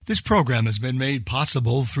This program has been made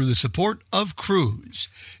possible through the support of Cruise,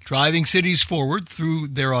 driving cities forward through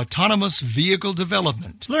their autonomous vehicle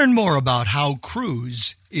development. Learn more about how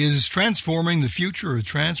Cruise is transforming the future of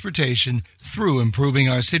transportation through improving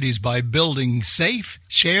our cities by building safe,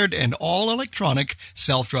 shared, and all-electronic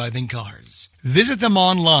self-driving cars. Visit them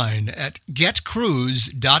online at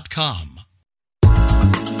getcruise.com.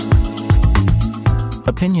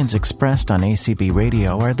 Opinions expressed on ACB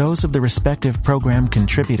Radio are those of the respective program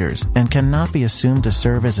contributors and cannot be assumed to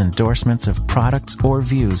serve as endorsements of products or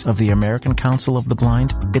views of the American Council of the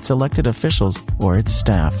Blind, its elected officials, or its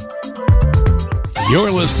staff. You're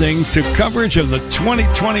listening to coverage of the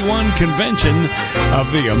 2021 convention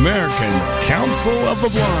of the American Council of the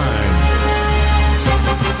Blind.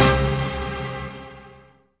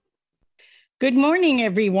 Good morning,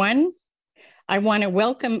 everyone. I want to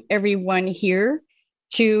welcome everyone here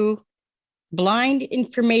to Blind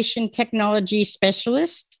Information Technology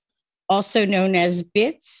Specialist, also known as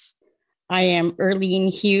BITS. I am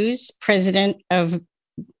Earlene Hughes, President of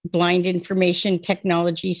Blind Information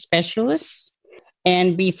Technology Specialists.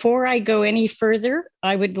 And before I go any further,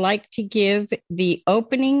 I would like to give the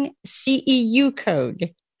opening CEU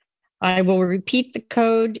code. I will repeat the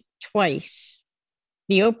code twice.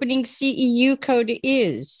 The opening CEU code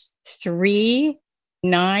is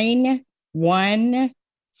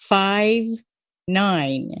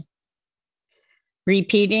 39159.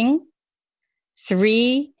 Repeating,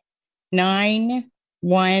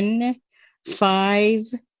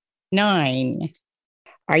 39159.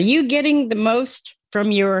 Are you getting the most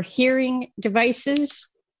from your hearing devices?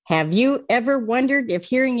 Have you ever wondered if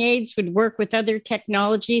hearing aids would work with other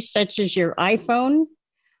technologies such as your iPhone?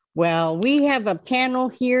 Well, we have a panel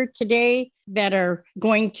here today that are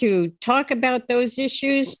going to talk about those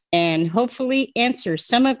issues and hopefully answer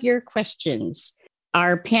some of your questions.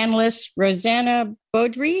 Our panelists, Rosanna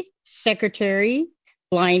Beaudry, Secretary,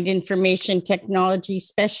 Blind Information Technology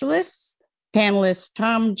Specialist. Panelist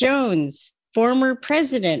Tom Jones, former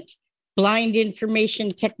President, Blind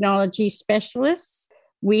Information Technology Specialist.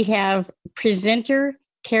 We have presenter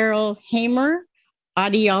Carol Hamer,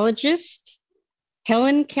 audiologist.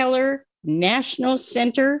 Helen Keller, National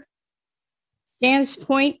Center, Sands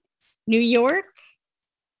Point, New York.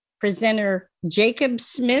 Presenter Jacob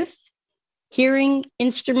Smith, hearing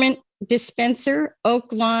instrument dispenser, Oak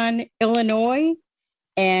Lawn, Illinois.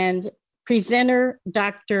 And presenter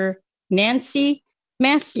Dr. Nancy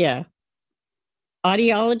Massia,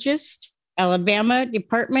 audiologist, Alabama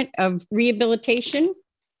Department of Rehabilitation.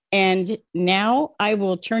 And now I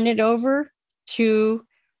will turn it over to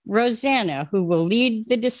Rosanna, who will lead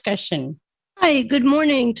the discussion. Hi, good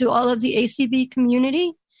morning to all of the ACB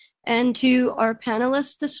community and to our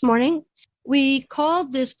panelists this morning. We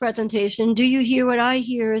called this presentation, Do You Hear What I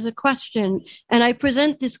Hear, as a question. And I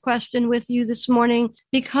present this question with you this morning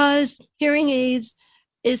because hearing aids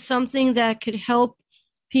is something that could help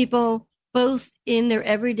people both in their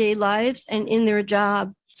everyday lives and in their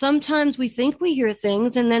job. Sometimes we think we hear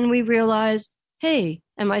things and then we realize, hey,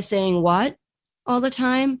 am I saying what all the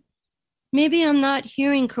time? Maybe I'm not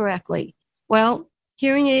hearing correctly. Well,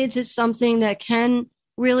 hearing aids is something that can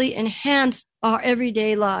really enhance our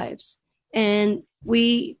everyday lives. And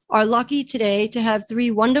we are lucky today to have three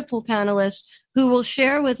wonderful panelists who will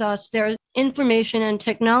share with us their information and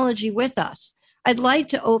technology with us. I'd like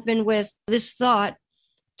to open with this thought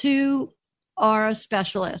to our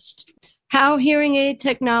specialist. How hearing aid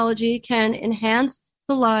technology can enhance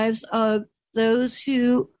the lives of those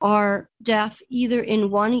who are deaf either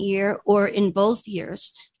in one ear or in both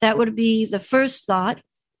ears. That would be the first thought.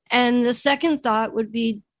 And the second thought would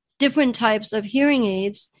be different types of hearing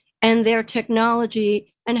aids and their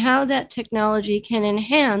technology and how that technology can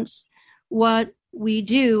enhance what we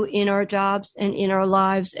do in our jobs and in our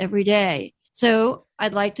lives every day. So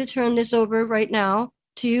I'd like to turn this over right now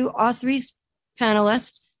to our three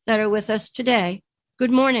panelists that are with us today.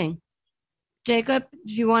 Good morning. Jacob,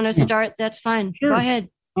 if you want to start, that's fine. Sure. Go ahead.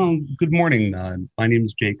 Good morning. My name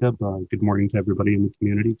is Jacob. Good morning to everybody in the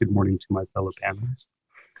community. Good morning to my fellow panelists.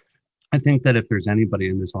 I think that if there's anybody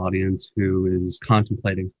in this audience who is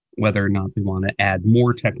contemplating whether or not they want to add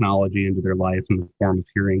more technology into their life in the form of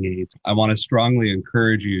hearing aids, I want to strongly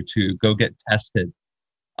encourage you to go get tested,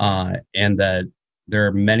 and that there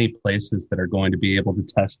are many places that are going to be able to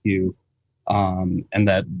test you, and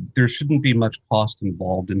that there shouldn't be much cost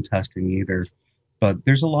involved in testing either. But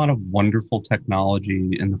there's a lot of wonderful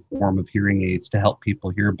technology in the form of hearing aids to help people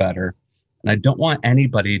hear better. And I don't want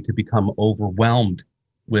anybody to become overwhelmed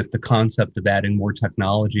with the concept of adding more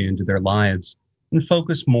technology into their lives, and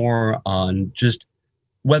focus more on just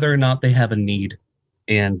whether or not they have a need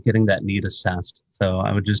and getting that need assessed. So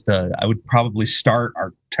I would probably start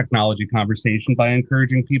our technology conversation by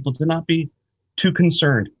encouraging people to not be too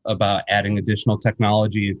concerned about adding additional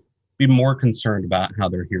technology, be more concerned about how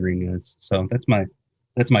their hearing is. So that's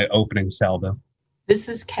my opening salvo. This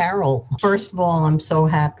is Carol. First of all, I'm so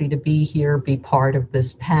happy to be here, be part of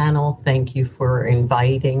this panel. Thank you for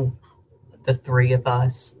inviting the three of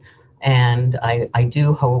us. And I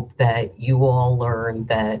do hope that you all learn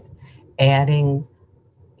that adding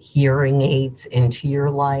hearing aids into your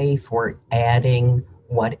life or adding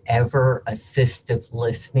whatever assistive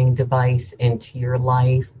listening device into your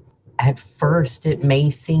life, at first it may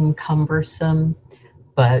seem cumbersome,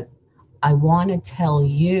 but I want to tell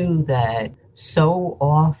you that so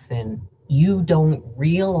often you don't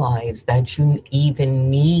realize that you even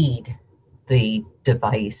need the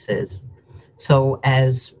devices. So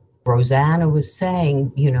as Rosanna was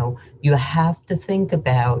saying, you have to think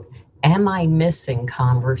about, am I missing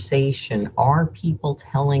conversation? Are people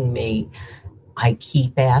telling me I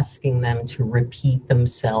keep asking them to repeat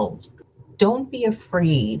themselves? Don't be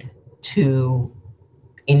afraid to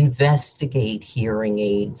investigate hearing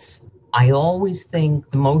aids. I always think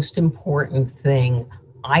the most important thing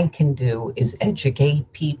I can do is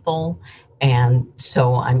educate people. And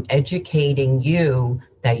so I'm educating you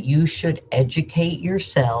that you should educate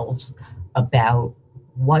yourselves about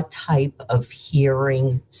what type of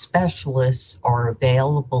hearing specialists are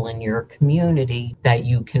available in your community that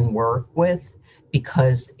you can work with,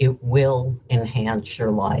 because it will enhance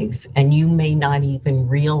your life. And you may not even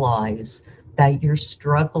realize that you're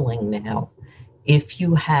struggling now. If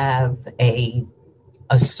you have a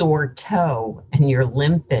sore toe and you're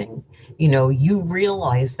limping, you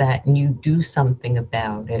realize that and you do something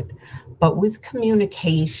about it. But with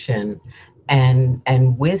communication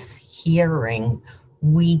and with hearing,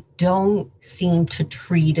 we don't seem to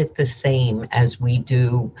treat it the same as we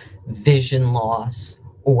do vision loss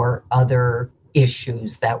or other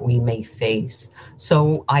issues that we may face.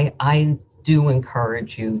 So I do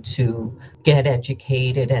encourage you to get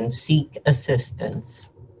educated and seek assistance.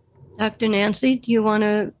 Dr. Nancy, do you want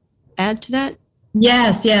to add to that?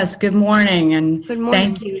 Yes. Good morning. And good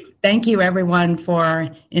morning. Thank you, everyone, for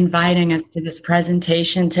inviting us to this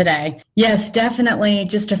presentation today. Yes, definitely,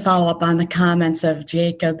 just to follow up on the comments of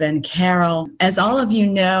Jacob and Carol. As all of you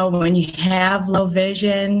know, when you have low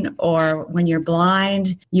vision or when you're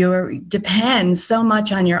blind, you depend so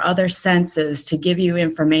much on your other senses to give you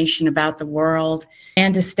information about the world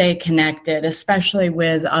and to stay connected, especially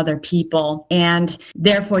with other people. And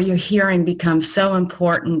therefore, your hearing becomes so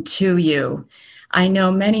important to you. I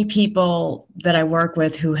know many people that I work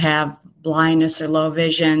with who have blindness or low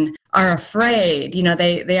vision are afraid.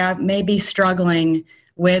 They are maybe struggling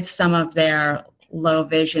with some of their low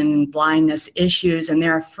vision blindness issues, and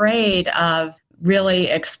they're afraid of really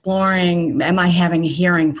exploring, am I having a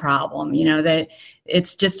hearing problem? That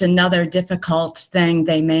it's just another difficult thing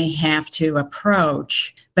they may have to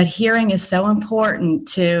approach. But hearing is so important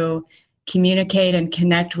to communicate and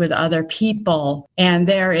connect with other people. And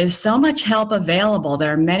there is so much help available.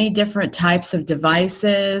 There are many different types of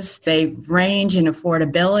devices. They range in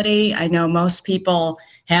affordability. I know most people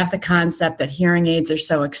have the concept that hearing aids are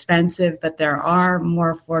so expensive, but there are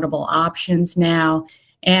more affordable options now.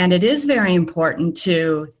 And it is very important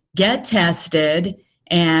to get tested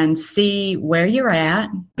and see where you're at,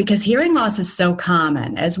 because hearing loss is so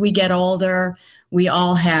common. As we get older, we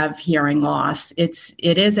all have hearing loss. It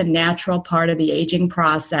is a natural part of the aging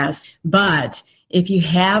process. But if you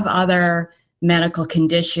have other medical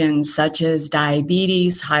conditions such as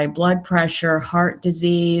diabetes, high blood pressure, heart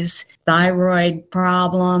disease, thyroid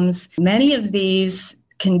problems, many of these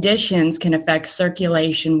conditions can affect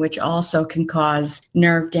circulation, which also can cause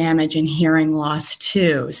nerve damage and hearing loss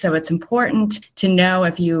too. So it's important to know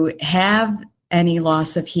if you have any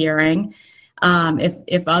loss of hearing.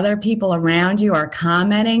 If other people around you are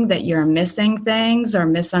commenting that you're missing things or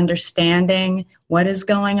misunderstanding what is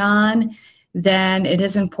going on, then it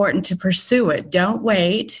is important to pursue it. Don't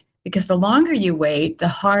wait, because the longer you wait, the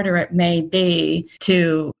harder it may be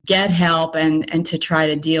to get help and to try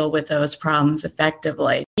to deal with those problems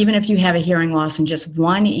effectively. Even if you have a hearing loss in just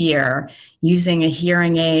one ear, using a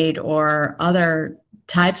hearing aid or other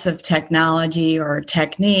types of technology or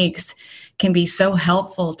techniques can be so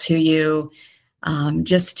helpful to you.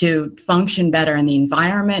 Just to function better in the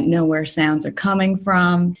environment, know where sounds are coming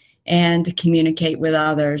from, and to communicate with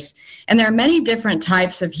others. And there are many different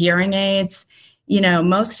types of hearing aids.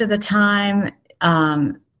 Most of the time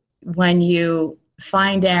when you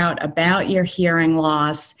find out about your hearing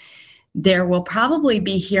loss, there will probably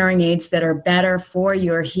be hearing aids that are better for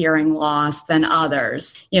your hearing loss than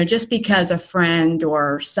others. Just because a friend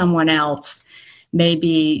or someone else may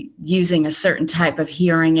be using a certain type of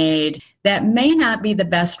hearing aid that may not be the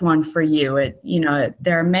best one for you.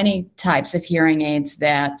 There are many types of hearing aids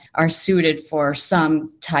that are suited for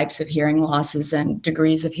some types of hearing losses and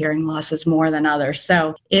degrees of hearing losses more than others.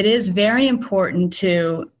 So it is very important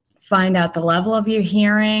to find out the level of your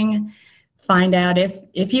hearing, find out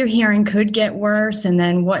if your hearing could get worse, and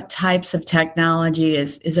then what types of technology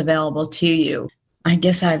is available to you. I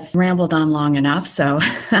guess I've rambled on long enough, so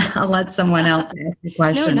I'll let someone else ask the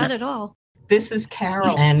question. No, not at all. This is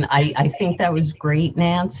Carol, and I think that was great,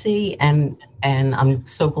 Nancy, and I'm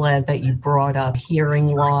so glad that you brought up hearing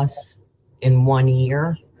loss in one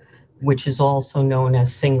ear, which is also known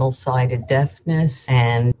as single-sided deafness.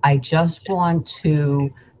 And I just want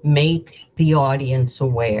to make the audience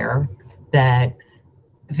aware that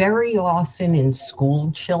very often in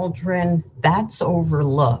school children, that's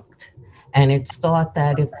overlooked. And it's thought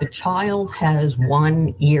that if the child has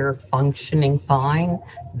one ear functioning fine,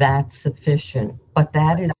 that's sufficient. But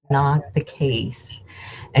that is not the case.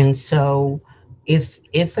 And so if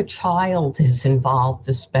a child is involved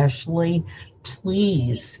especially,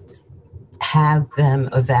 please have them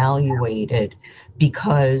evaluated,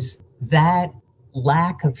 because that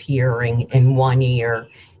lack of hearing in one ear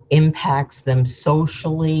impacts them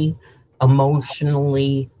socially,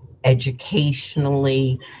 emotionally,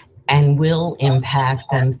 educationally, and will impact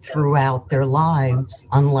them throughout their lives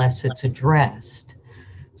unless it's addressed.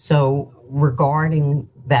 So regarding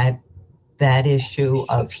that issue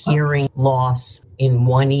of hearing loss in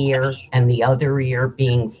one ear and the other ear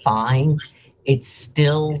being fine, it's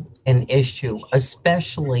still an issue,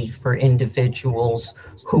 especially for individuals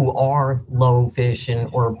who are low vision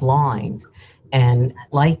or blind. And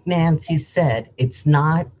like Nancy said, it's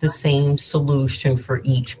not the same solution for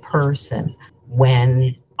each person.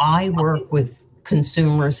 When I work with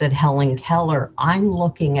consumers at Helen Keller, I'm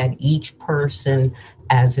looking at each person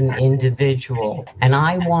as an individual, and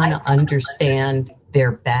I want to understand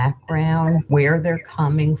their background, where they're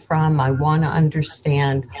coming from. I want to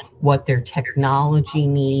understand what their technology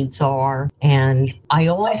needs are. And I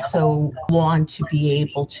also want to be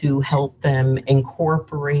able to help them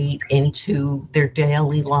incorporate into their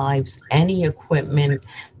daily lives any equipment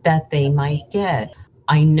that they might get.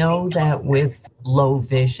 I know that with low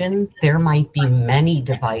vision, there might be many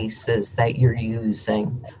devices that you're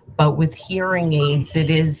using, but with hearing aids, it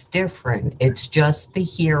is different. It's just the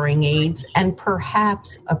hearing aids and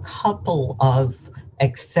perhaps a couple of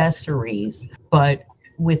accessories. But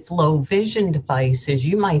with low vision devices,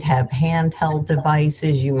 you might have handheld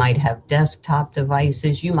devices, you might have desktop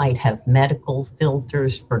devices, you might have medical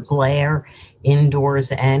filters for glare,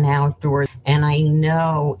 indoors and outdoors. And I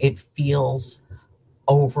know it feels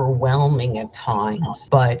overwhelming at times,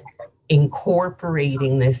 but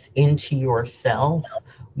incorporating this into yourself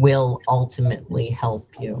will ultimately help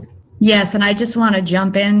you. Yes, and I just want to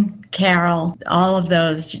jump in, Carol, all of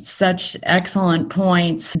those such excellent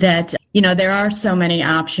points that, there are so many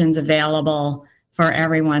options available for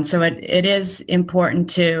everyone. So it is important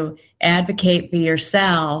to advocate for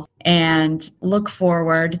yourself and look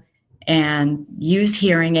forward and use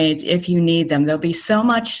hearing aids if you need them. There'll be so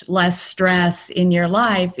much less stress in your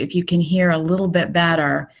life if you can hear a little bit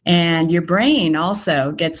better. And your brain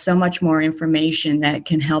also gets so much more information that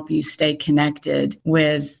can help you stay connected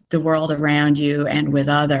with the world around you and with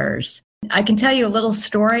others. I can tell you a little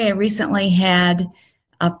story. I recently had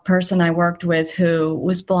a person I worked with who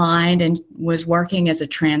was blind and was working as a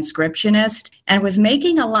transcriptionist and was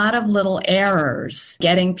making a lot of little errors,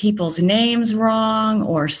 getting people's names wrong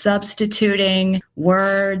or substituting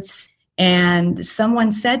words. And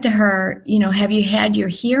someone said to her, have you had your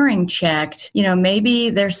hearing checked?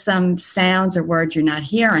 Maybe there's some sounds or words you're not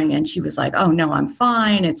hearing. And she was like, oh, no, I'm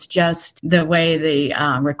fine. It's just the way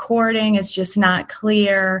the recording is just not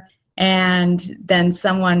clear. And then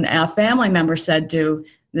a family member said to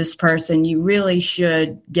this person, you really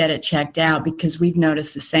should get it checked out because we've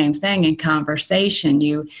noticed the same thing in conversation.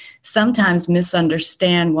 You sometimes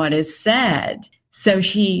misunderstand what is said. So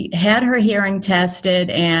she had her hearing tested,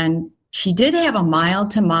 and she did have a mild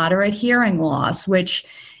to moderate hearing loss, which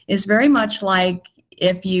is very much like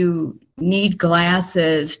if you need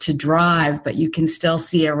glasses to drive, but you can still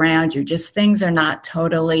see around you. Just things are not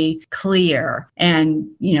totally clear. And,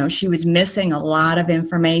 she was missing a lot of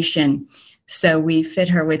information. So we fit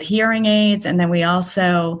her with hearing aids, and then we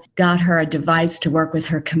also got her a device to work with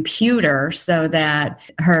her computer so that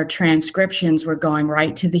her transcriptions were going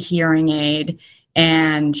right to the hearing aid.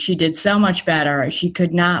 And she did so much better. She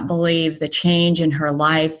could not believe the change in her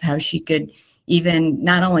life, how she could even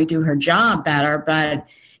not only do her job better, but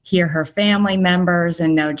hear her family members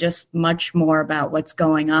and know just much more about what's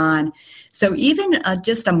going on. So even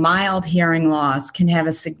just a mild hearing loss can have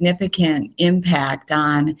a significant impact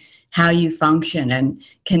on how you function and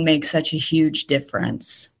can make such a huge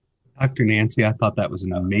difference. Dr. Nancy, I thought that was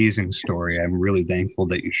an amazing story. I'm really thankful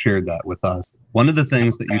that you shared that with us. One of the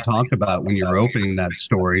things that you talked about when you were opening that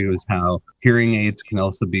story was how hearing aids can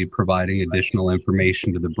also be providing additional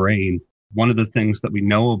information to the brain. One of the things that we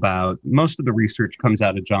know about, most of the research comes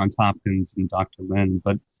out of Johns Hopkins and Dr. Lin,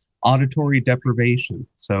 but auditory deprivation.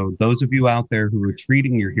 So those of you out there who are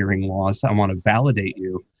treating your hearing loss, I want to validate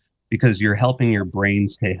you because you're helping your brain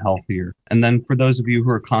stay healthier. And then for those of you who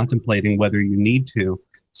are contemplating whether you need to,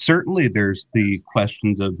 certainly there's the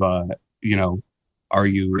questions of, are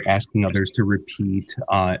you asking others to repeat?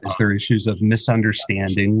 Is there issues of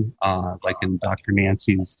misunderstanding, like in Dr.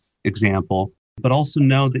 Nancy's example? But also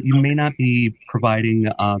know that you may not be providing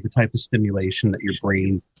the type of stimulation that your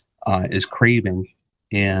brain is craving.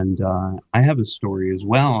 And I have a story as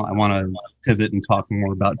well. I want to pivot and talk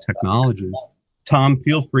more about technology. Tom,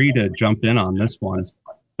 feel free to jump in on this one.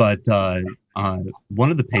 But one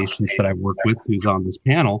of the patients that I work with who's on this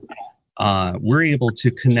panel, we're able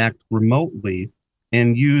to connect remotely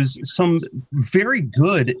and use some very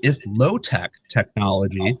good, if low-tech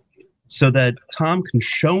technology so that Tom can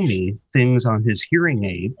show me things on his hearing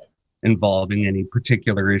aid involving any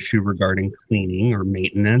particular issue regarding cleaning or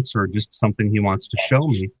maintenance or just something he wants to show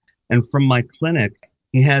me. And from my clinic,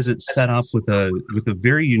 he has it set up with a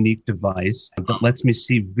very unique device that lets me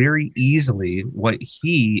see very easily what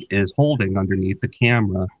he is holding underneath the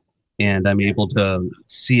camera. And I'm able to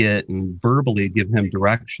see it and verbally give him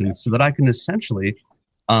directions so that I can essentially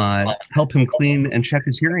help him clean and check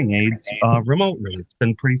his hearing aids remotely. It's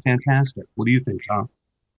been pretty fantastic. What do you think, Tom?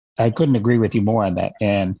 I couldn't agree with you more on that.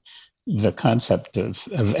 And the concept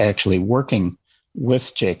of actually working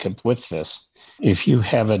with Jacob with this, if you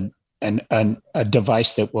have a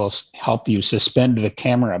device that will help you suspend the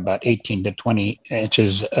camera about 18 to 20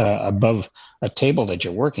 inches above a table that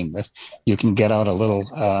you're working with, you can get out a little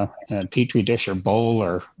petri dish or bowl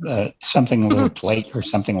or something, a little plate or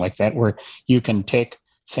something like that, where you can take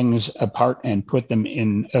things apart and put them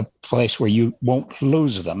in a place where you won't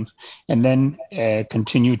lose them, and then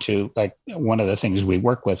continue to, like, one of the things we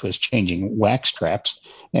work with was changing wax traps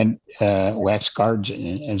and wax guards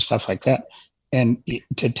and stuff like that. And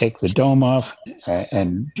to take the dome off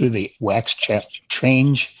and do the wax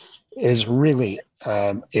change is really,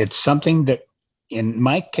 it's something that, in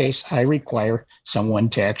my case, I require someone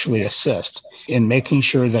to actually assist in making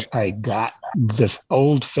sure that I got the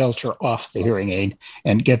old filter off the hearing aid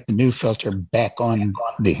and get the new filter back on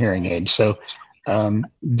the hearing aid. So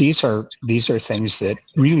these are things that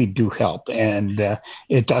really do help. And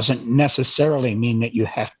it doesn't necessarily mean that you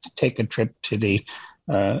have to take a trip to the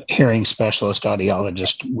hearing specialist,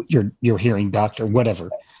 audiologist, your hearing doctor,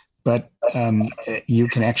 whatever. But you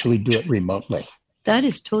can actually do it remotely. That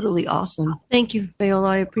is totally awesome. Thank you, Viola.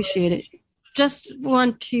 I appreciate it. Just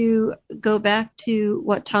want to go back to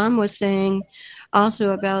what Tom was saying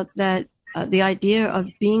also about that, the idea of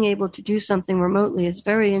being able to do something remotely is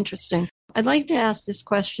very interesting. I'd like to ask this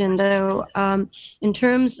question, though, in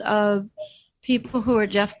terms of people who are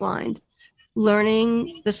deafblind,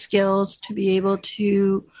 learning the skills to be able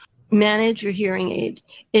to manage your hearing aid.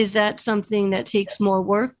 Is that something that takes more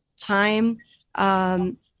work, time,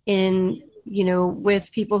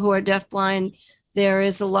 with people who are deafblind? There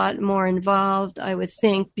is a lot more involved, I would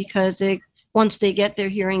think, because once they get their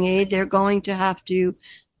hearing aid, they're going to have to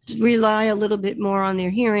rely a little bit more on their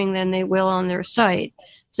hearing than they will on their sight.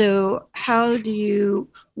 So how do you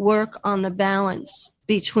work on the balance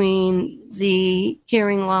between the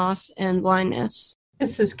hearing loss and blindness?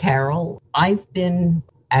 This is Carol. I've been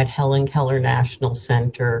at Helen Keller National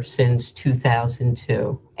Center since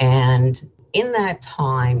 2002. And in that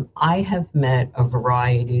time, I have met a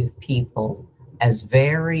variety of people as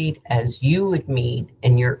varied as you would meet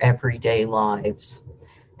in your everyday lives.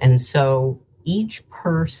 And so each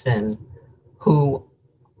person who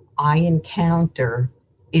I encounter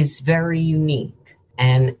is very unique.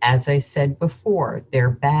 And as I said before, their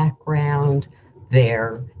background,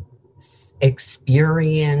 their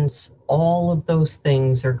experience, all of those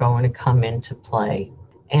things are going to come into play.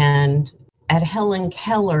 And at Helen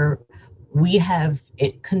Keller, we have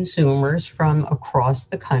consumers from across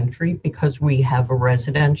the country because we have a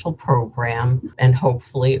residential program, and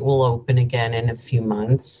hopefully it will open again in a few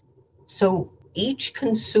months. So each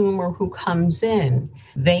consumer who comes in,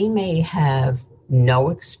 they may have no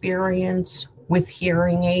experience with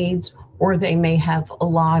hearing aids, or they may have a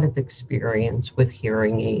lot of experience with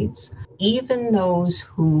hearing aids. Even those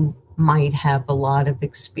who might have a lot of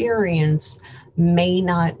experience may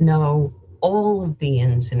not know all of the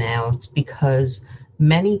ins and outs, because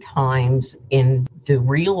many times in the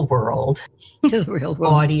real world,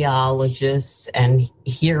 audiologists and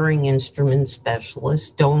hearing instrument specialists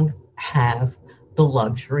don't have the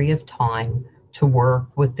luxury of time to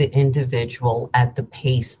work with the individual at the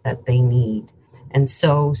pace that they need. And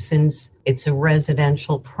so since it's a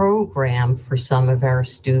residential program for some of our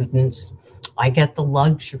students, I get the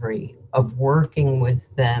luxury of working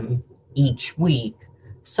with them each week,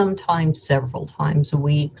 sometimes several times a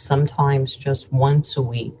week, sometimes just once a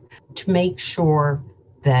week, to make sure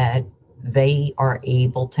that they are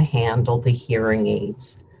able to handle the hearing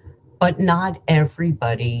aids. But not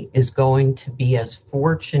everybody is going to be as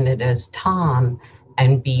fortunate as Tom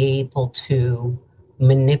and be able to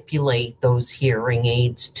manipulate those hearing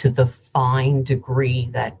aids to the fine degree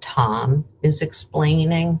that Tom is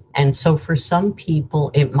explaining. And so for some people,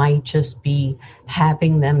 it might just be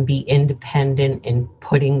having them be independent in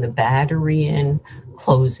putting the battery in,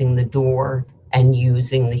 closing the door, and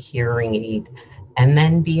using the hearing aid. And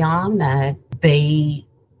then beyond that, they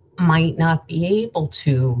might not be able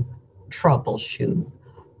to troubleshoot.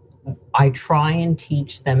 I try and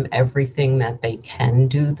teach them everything that they can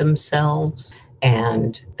do themselves,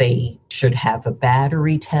 and they should have a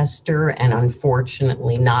battery tester, and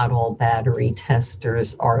unfortunately not all battery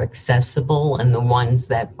testers are accessible, and the ones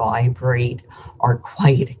that vibrate are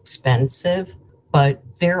quite expensive. But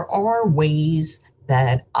there are ways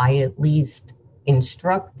that I at least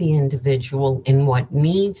instruct the individual in what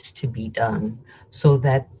needs to be done so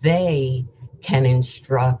that they can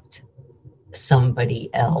instruct somebody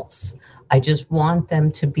else. I just want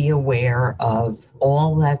them to be aware of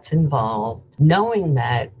all that's involved, knowing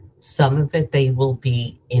that some of it they will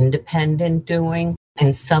be independent doing,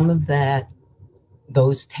 and some of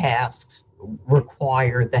those tasks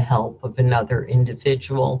require the help of another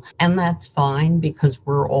individual. And that's fine, because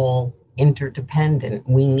we're all interdependent.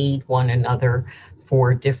 We need one another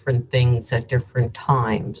for different things at different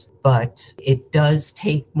times. But it does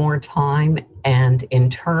take more time, and in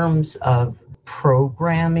terms of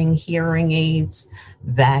programming hearing aids,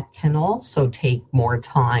 that can also take more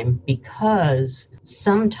time, because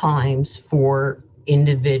sometimes for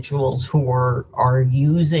individuals who are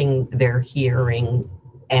using their hearing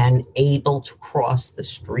and able to cross the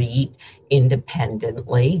street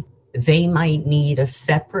independently, they might need a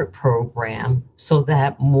separate program so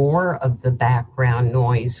that more of the background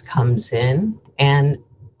noise comes in. And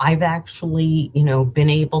I've actually, been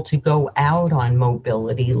able to go out on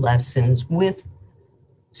mobility lessons with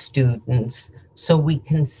students so we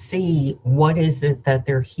can see what is it that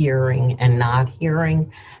they're hearing and not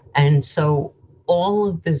hearing. And so all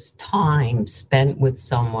of this time spent with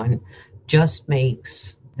someone just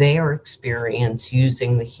makes their experience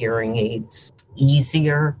using the hearing aids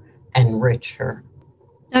easier and richer.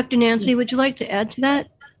 Dr. Nancy, would you like to add to that?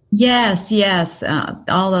 Yes.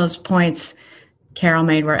 All those points Carol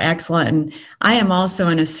made were excellent. And I am also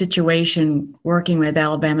in a situation working with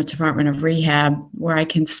Alabama Department of Rehab where I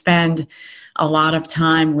can spend a lot of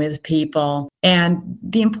time with people. And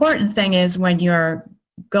the important thing is, when you're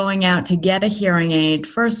going out to get a hearing aid,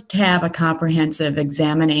 first have a comprehensive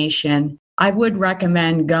examination. I would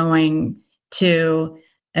recommend going to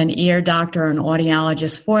an ear doctor or an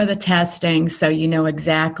audiologist for the testing, so you know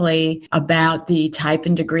exactly about the type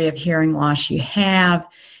and degree of hearing loss you have,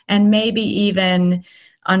 and maybe even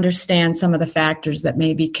understand some of the factors that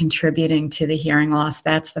may be contributing to the hearing loss.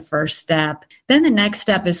 That's the first step. Then the next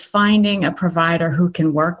step is finding a provider who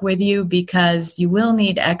can work with you, because you will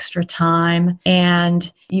need extra time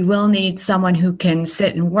and you will need someone who can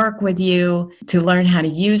sit and work with you to learn how to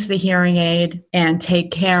use the hearing aid and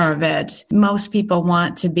take care of it. Most people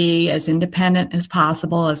want to be as independent as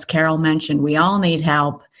possible. As Carol mentioned, we all need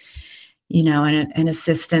help, and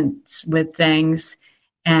assistance with things.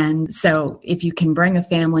 And so if you can bring a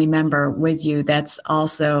family member with you, that's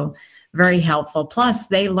also very helpful. Plus,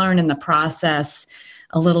 they learn in the process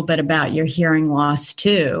a little bit about your hearing loss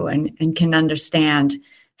too, and can understand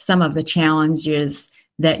some of the challenges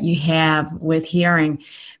that you have with hearing,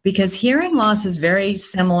 because hearing loss is very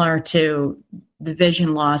similar to the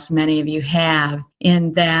vision loss many of you have,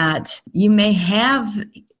 in that you may have,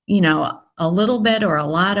 a little bit or a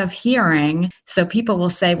lot of hearing. So people will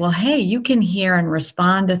say, well, hey, you can hear and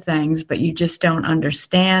respond to things, but you just don't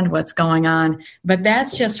understand what's going on. But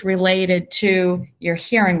that's just related to your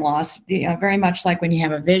hearing loss, very much like when you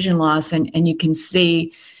have a vision loss and you can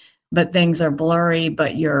see, but things are blurry,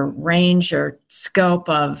 but your range or scope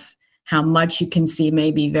of how much you can see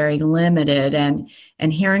may be very limited.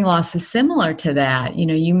 And hearing loss is similar to that.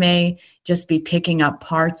 You may just be picking up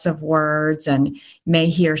parts of words and may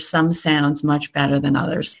hear some sounds much better than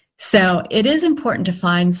others. So it is important to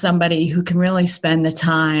find somebody who can really spend the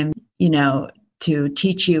time, to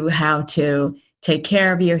teach you how to take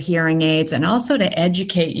care of your hearing aids and also to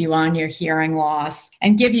educate you on your hearing loss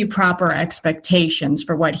and give you proper expectations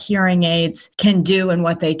for what hearing aids can do and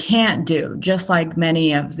what they can't do, just like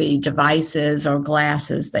many of the devices or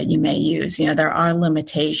glasses that you may use. There are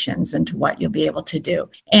limitations into what you'll be able to do.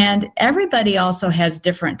 And everybody also has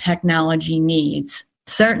different technology needs.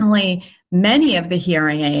 Certainly, many of the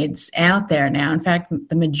hearing aids out there now, in fact,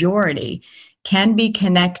 the majority, can be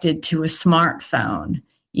connected to a smartphone,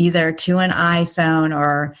 either to an iPhone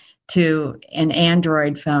or to an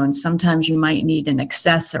Android phone. Sometimes you might need an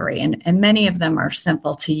accessory, and many of them are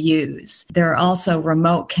simple to use. There are also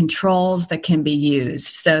remote controls that can be used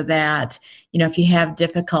so that, if you have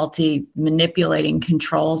difficulty manipulating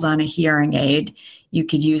controls on a hearing aid, you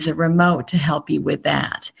could use a remote to help you with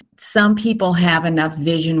that. Some people have enough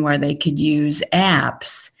vision where they could use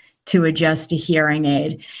apps to adjust a hearing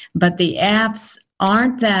aid, but the apps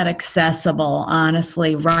aren't that accessible,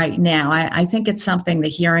 honestly, right now. I think it's something the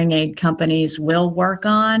hearing aid companies will work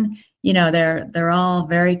on. They're all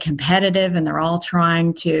very competitive and they're all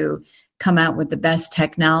trying to come out with the best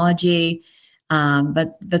technology.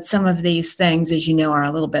 But some of these things, as you know, are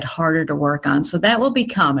a little bit harder to work on. So that will be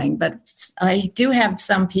coming. But I do have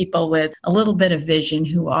some people with a little bit of vision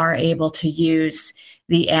who are able to use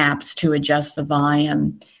the apps to adjust the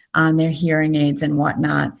volume on their hearing aids and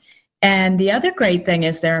whatnot. And the other great thing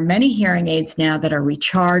is there are many hearing aids now that are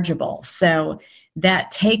rechargeable. So that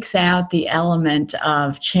takes out the element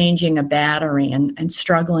of changing a battery and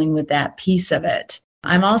struggling with that piece of it.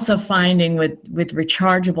 I'm also finding with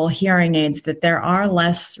rechargeable hearing aids that there are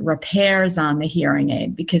less repairs on the hearing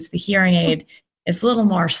aid because the hearing aid is a little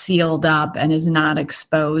more sealed up and is not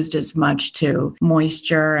exposed as much to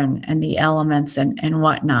moisture and the elements and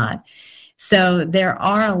whatnot. So there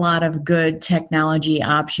are a lot of good technology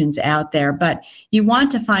options out there, but you want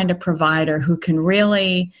to find a provider who can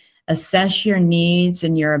really assess your needs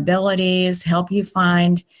and your abilities, help you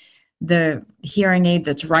find the hearing aid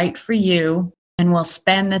that's right for you, and will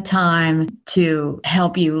spend the time to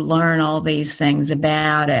help you learn all these things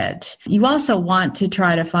about it. You also want to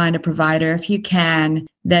try to find a provider, if you can,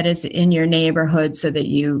 that is in your neighborhood so that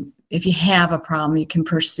if you have a problem, you can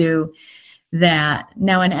pursue that.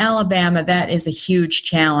 Now, in Alabama, that is a huge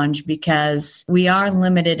challenge because we are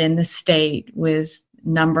limited in the state with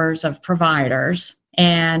numbers of providers.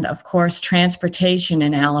 And of course, transportation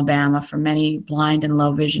in Alabama for many blind and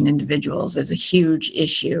low vision individuals is a huge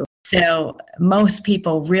issue. So most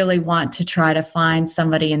people really want to try to find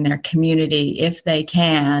somebody in their community, if they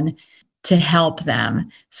can, to help them.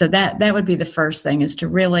 So that would be the first thing, is to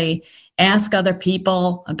really ask other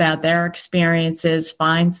people about their experiences,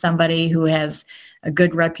 find somebody who has a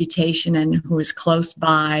good reputation and who is close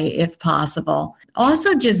by, if possible.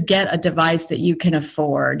 Also, just get a device that you can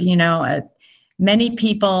afford. Many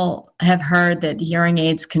people have heard that hearing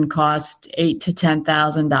aids can cost $8,000 to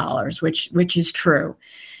 $10,000, which is true.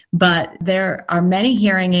 But there are many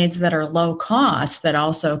hearing aids that are low cost that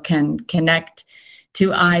also can connect to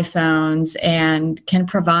iPhones and can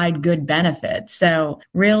provide good benefits. So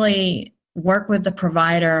really work with the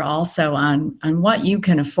provider also on what you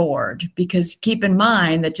can afford, because keep in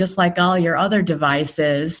mind that just like all your other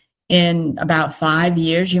devices, in about 5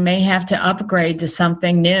 years, you may have to upgrade to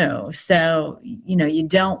something new. So, you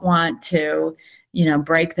don't want to,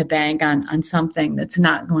 break the bank on something that's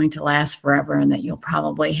not going to last forever and that you'll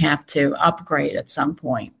probably have to upgrade at some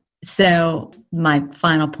point. So my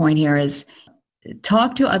final point here is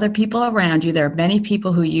talk to other people around you. There are many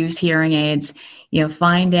people who use hearing aids.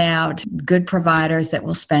 Find out good providers that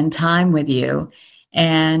will spend time with you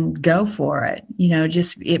and go for it.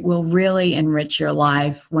 It will really enrich your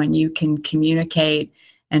life when you can communicate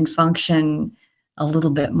and function a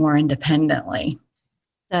little bit more independently.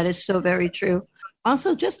 That is so very true.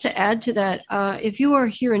 Also, just to add to that, if you are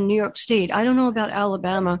here in New York State, I don't know about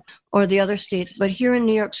Alabama or the other states, but here in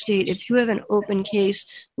New York State, if you have an open case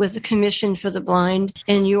with the Commission for the Blind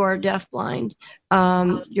and you are deafblind,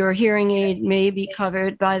 your hearing aid may be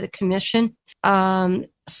covered by the Commission.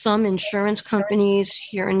 Some insurance companies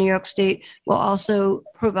here in New York State will also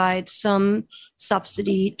provide some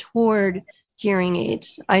subsidy toward hearing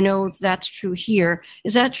aids. I know that's true here.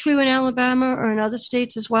 Is that true in Alabama or in other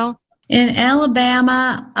states as well? In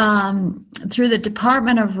Alabama, through the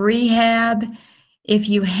Department of Rehab, if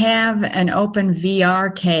you have an open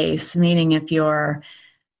VR case, meaning if you're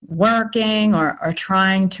working or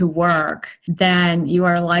trying to work, then you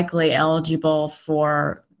are likely eligible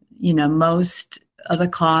for, most of the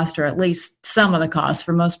cost, or at least some of the cost.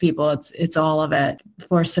 For most people, it's all of it,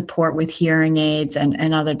 for support with hearing aids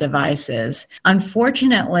and other devices.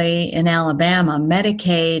 Unfortunately, in Alabama,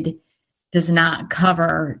 Medicaid does not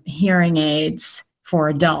cover hearing aids for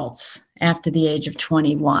adults after the age of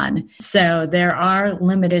 21. So there are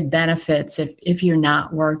limited benefits if you're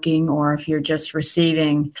not working or if you're just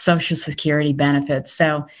receiving Social Security benefits.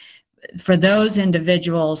 So for those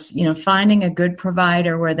individuals, finding a good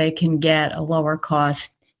provider where they can get a lower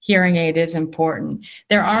cost hearing aid is important.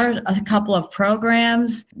 There are a couple of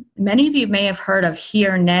programs. Many of you may have heard of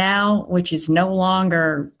Hear Now, which is no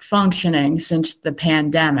longer functioning since the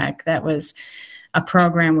pandemic. That was a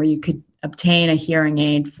program where you could obtain a hearing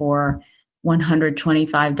aid for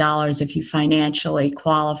 $125 if you financially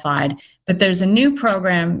qualified. But there's a new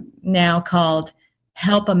program now called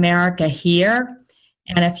Help America Hear.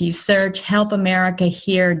 And if you search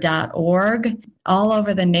helpamericahear.org, all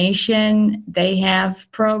over the nation, they have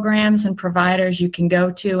programs and providers you can go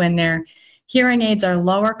to, and their hearing aids are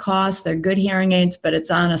lower cost. They're good hearing aids, but it's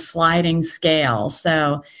on a sliding scale.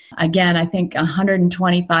 So again, I think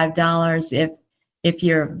 $125 if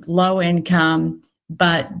you're low income,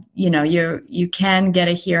 but you can get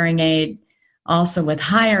a hearing aid also with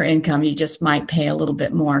higher income. You just might pay a little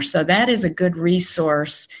bit more. So that is a good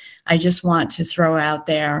resource I just want to throw out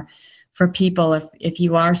there for people if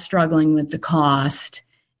you are struggling with the cost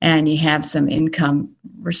and you have some income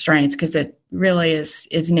restraints, because it really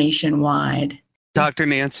is nationwide. Dr.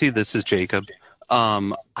 Nancy, this is Jacob.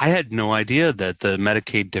 I had no idea that the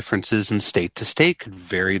Medicaid differences in state to state could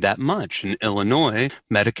vary that much. In Illinois,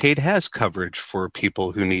 Medicaid has coverage for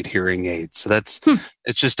people who need hearing aids. So it's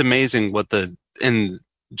just amazing what the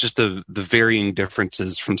varying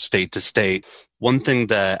differences from state to state. One thing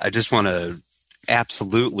that I just want to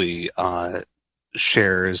absolutely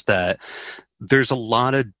share is that there's a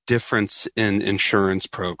lot of difference in insurance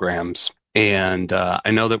programs. And I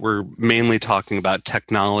know that we're mainly talking about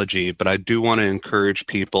technology, but I do want to encourage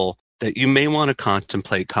people that you may want to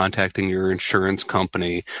contemplate contacting your insurance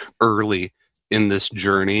company early in this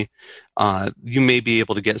journey. You may be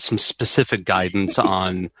able to get some specific guidance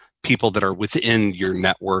on people that are within your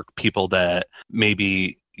network, people that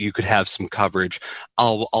maybe you could have some coverage.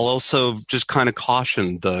 I'll also just kind of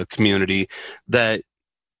caution the community that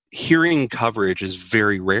hearing coverage is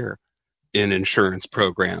very rare in insurance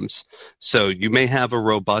programs. So you may have a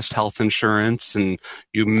robust health insurance and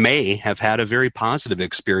you may have had a very positive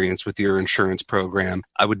experience with your insurance program.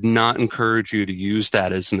 I would not encourage you to use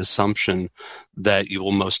that as an assumption that you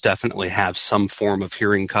will most definitely have some form of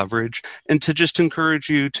hearing coverage, and to just encourage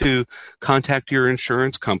you to contact your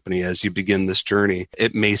insurance company as you begin this journey.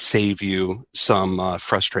 It may save you some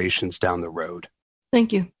frustrations down the road.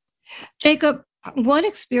 Thank you. Jacob, what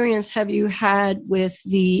experience have you had with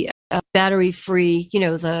the battery-free,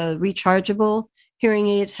 the rechargeable hearing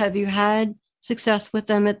aids? Have you had success with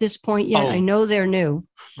them at this point yet? I know they're new.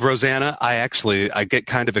 Rosanna, I get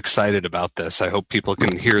kind of excited about this. I hope people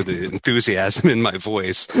can hear the enthusiasm in my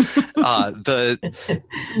voice. The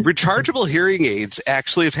rechargeable hearing aids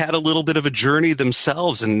actually have had a little bit of a journey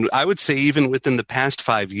themselves. And I would say even within the past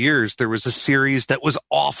 5 years, there was a series that was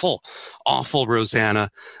awful, Rosanna.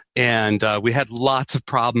 And we had lots of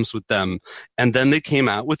problems with them. And then they came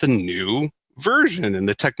out with a new version and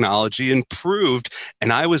the technology improved.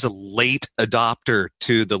 And I was a late adopter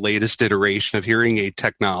to the latest iteration of hearing aid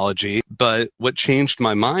technology. But what changed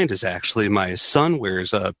my mind is actually my son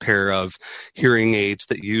wears a pair of hearing aids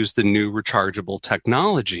that use the new rechargeable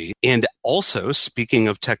technology. And also, speaking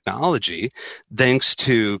of technology, thanks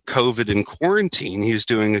to COVID and quarantine, he's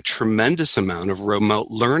doing a tremendous amount of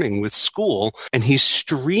remote learning with school, and he's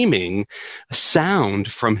streaming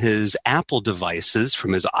sound from his Apple devices,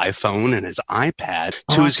 from his iPhone and his iPad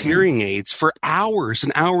to his hearing aids for hours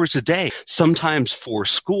and hours a day, sometimes for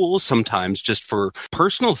school, sometimes just for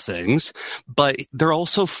personal things, but they're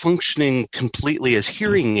also functioning completely as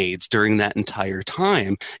hearing aids during that entire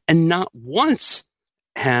time. And not once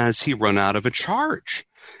has he run out of a charge.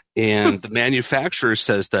 And the manufacturer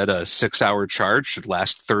says that a 6-hour charge should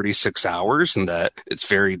last 36 hours and that it's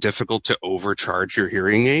very difficult to overcharge your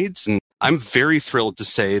hearing aids. And I'm very thrilled to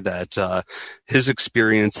say that his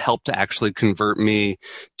experience helped to actually convert me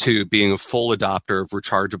to being a full adopter of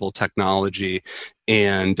rechargeable technology.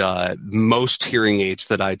 And most hearing aids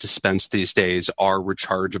that I dispense these days are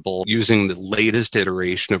rechargeable using the latest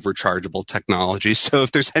iteration of rechargeable technology. So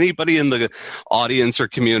if there's anybody in the audience or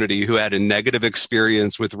community who had a negative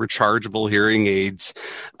experience with rechargeable hearing aids,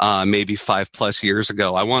 maybe 5+ years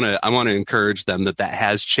ago, I want to encourage them that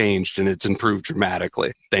has changed and it's improved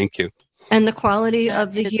dramatically. Thank you. And the quality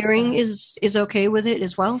of the hearing is okay with it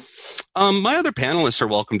as well? My other panelists are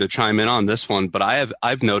welcome to chime in on this one, but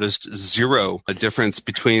I've noticed zero difference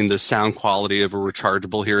between the sound quality of a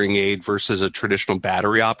rechargeable hearing aid versus a traditional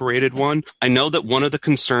battery operated one. I know that one of the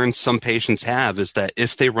concerns some patients have is that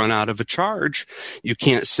if they run out of a charge, you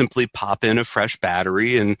can't simply pop in a fresh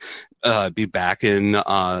battery and be back in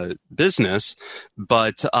business.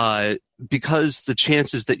 But because the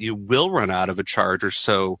chances that you will run out of a charge are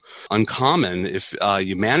so uncommon if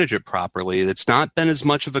you manage it properly, it's not been as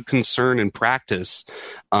much of a concern in practice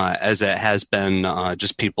as it has been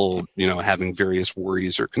just people, having various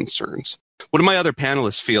worries or concerns. What do my other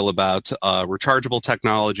panelists feel about rechargeable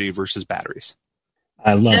technology versus batteries?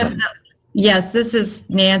 I love it. Yes, this is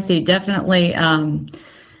Nancy. Definitely.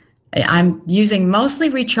 I'm using mostly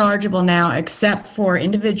rechargeable now, except for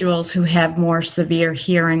individuals who have more severe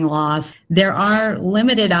hearing loss. There are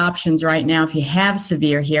limited options right now if you have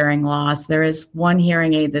severe hearing loss. There is one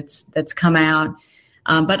hearing aid that's come out,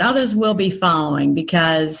 but others will be following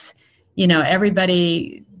because,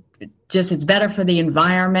 everybody it's better for the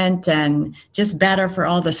environment and just better for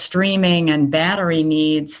all the streaming and battery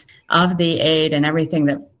needs of the aid and everything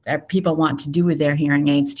that people want to do with their hearing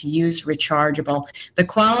aids to use rechargeable. The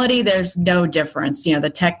quality, there's no difference.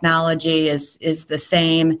 The technology is the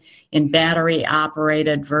same in battery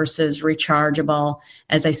operated versus rechargeable.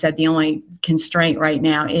 As I said, the only constraint right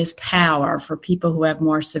now is power for people who have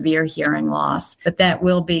more severe hearing loss, but that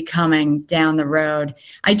will be coming down the road.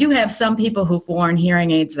 I do have some people who've worn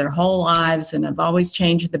hearing aids their whole lives and have always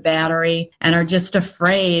changed the battery and are just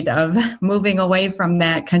afraid of moving away from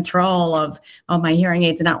that control of, oh, my hearing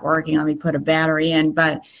aid's not working, let me put a battery in.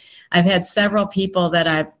 But I've had several people that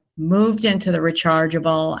I've moved into the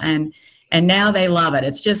rechargeable and now they love it.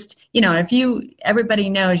 It's just, everybody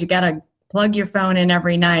knows you got to plug your phone in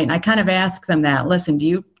every night. And I kind of ask them that, listen, do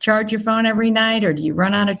you charge your phone every night or do you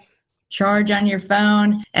run out of charge on your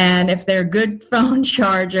phone? And if they're good phone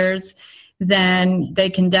chargers, then they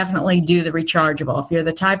can definitely do the rechargeable. If you're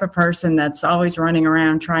the type of person that's always running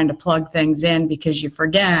around trying to plug things in because you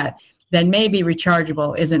forget, then maybe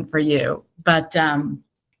rechargeable isn't for you. But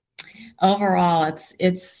overall,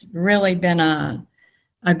 it's really been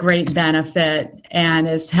a great benefit and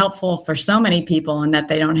is helpful for so many people in that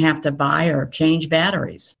they don't have to buy or change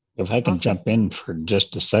batteries. If I can jump in for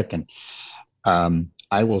just a second,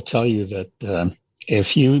 I will tell you that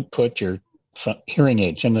if you put your hearing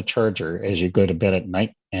aids in the charger as you go to bed at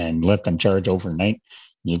night and let them charge overnight,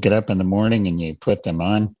 you get up in the morning and you put them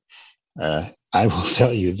on, I will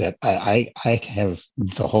tell you that I have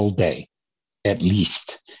the whole day at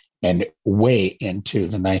least and way into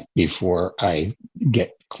the night before I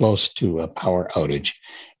get close to a power outage.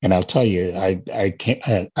 And I'll tell you,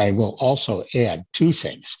 I will also add two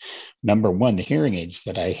things. Number one, the hearing aids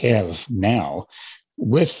that I have now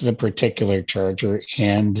with the particular charger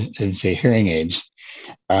and the hearing aids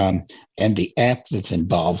and the app that's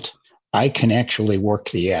involved, I can actually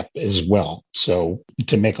work the app as well. So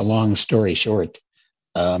to make a long story short,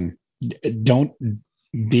 don't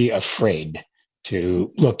be afraid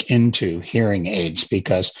to look into hearing aids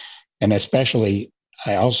because, and especially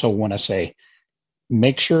I also want to say,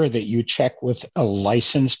 make sure that you check with a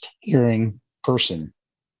licensed hearing person,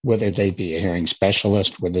 whether they be a hearing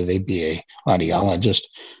specialist, whether they be a audiologist,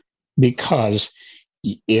 because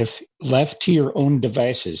if left to your own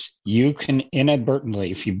devices, you can inadvertently,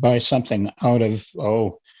 if you buy something out of,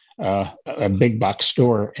 a big box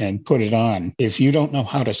store and put it on, if you don't know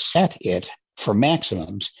how to set it for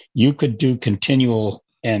maximums, you could do continual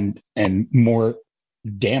and more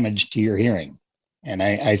damage to your hearing. And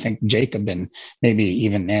I think Jacob and maybe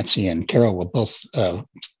even Nancy and Carol will both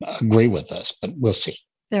agree with us, but we'll see.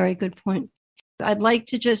 Very good point. I'd like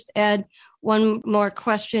to just add one more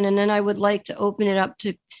question, and then I would like to open it up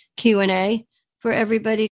to Q&A for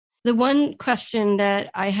everybody. The one question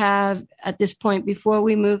that I have at this point before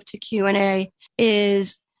we move to Q&A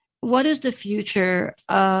is, what is the future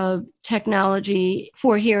of technology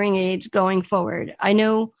for hearing aids going forward? I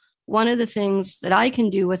know one of the things that I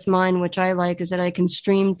can do with mine, which I like, is that I can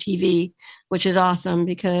stream TV, which is awesome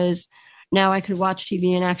because now I could watch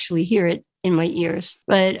TV and actually hear it in my ears.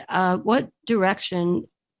 But what direction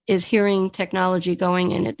is hearing technology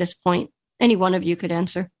going in at this point? Any one of you could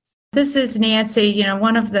answer. This is Nancy.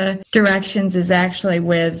 One of the directions is actually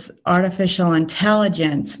with artificial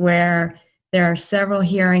intelligence, where there are several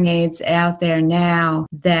hearing aids out there now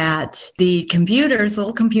that the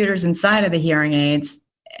little computers inside of the hearing aids,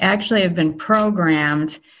 actually have been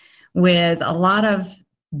programmed with a lot of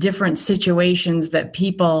different situations that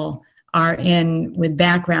people are in with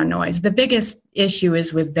background noise. The biggest issue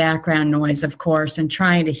is with background noise, of course, and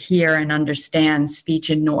trying to hear and understand speech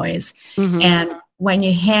and noise. Mm-hmm. And when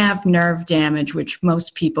you have nerve damage, which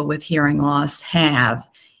most people with hearing loss have,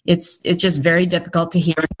 it's just very difficult to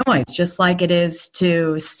hear noise, just like it is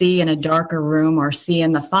to see in a darker room or see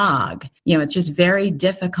in the fog. It's just very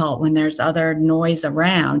difficult when there's other noise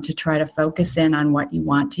around to try to focus in on what you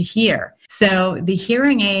want to hear. So the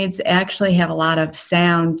hearing aids actually have a lot of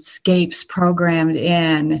soundscapes programmed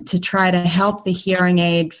in to try to help the hearing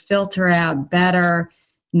aid filter out better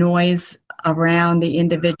noise around the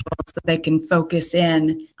individual so they can focus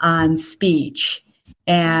in on speech.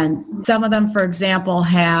 And some of them, for example,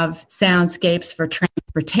 have soundscapes for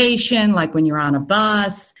transportation, like when you're on a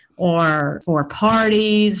bus, or for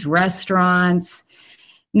parties, restaurants.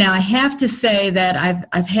 Now, I have to say that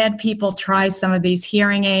I've had people try some of these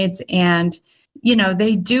hearing aids, and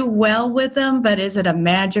they do well with them, but is it a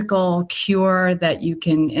magical cure that you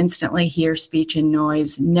can instantly hear speech and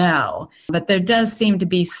noise? No. But there does seem to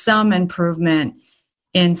be some improvement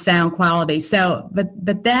in sound quality. So, but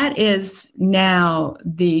that is now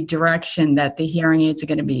the direction that the hearing aids are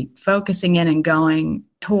going to be focusing in and going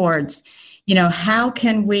towards. How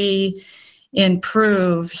can we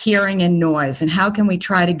improve hearing and noise, and how can we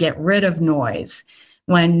try to get rid of noise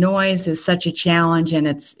when noise is such a challenge, and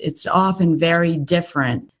it's often very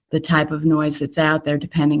different, the type of noise that's out there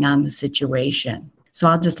depending on the situation. So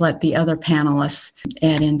I'll just let the other panelists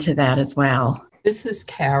add into that as well. This is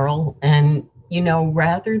Carol, and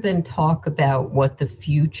rather than talk about what the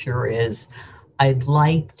future is, I'd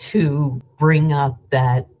like to bring up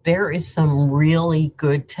that there is some really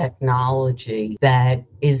good technology that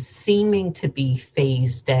is seeming to be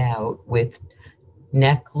phased out with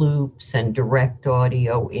neck loops and direct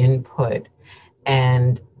audio input.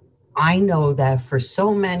 And I know that for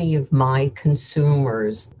so many of my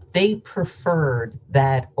consumers, they preferred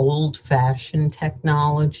that old-fashioned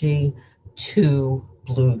technology to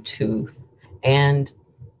Bluetooth. And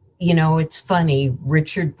it's funny,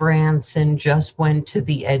 Richard Branson just went to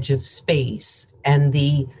the edge of space, and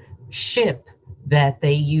the ship that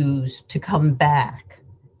they used to come back,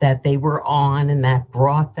 that they were on and that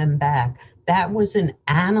brought them back, that was an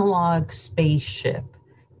analog spaceship,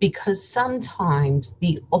 because sometimes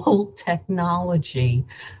the old technology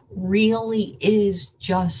really is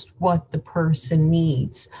just what the person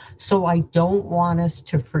needs. So I don't want us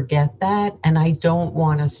to forget that, and I don't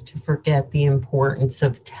want us to forget the importance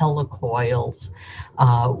of telecoils,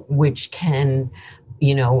 which can,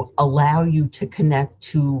 allow you to connect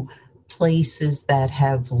to places that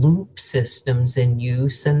have loop systems in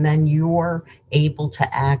use, and then you're able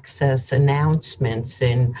to access announcements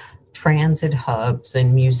in transit hubs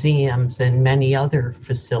and museums and many other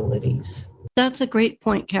facilities. That's a great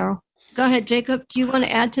point, Carol. Go ahead, Jacob. Do you want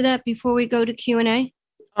to add to that before we go to Q&A?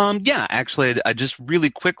 Yeah, actually, I just really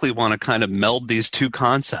quickly want to kind of meld these two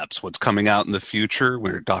concepts, what's coming out in the future,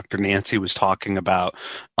 where Dr. Nancy was talking about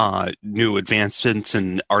new advancements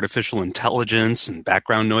in artificial intelligence and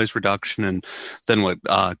background noise reduction, and then what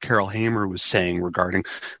Carol Hamer was saying regarding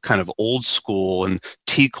kind of old school and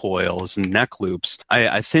T-coils and neck loops.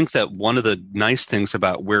 I think that one of the nice things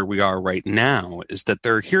about where we are right now is that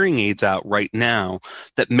there are hearing aids out right now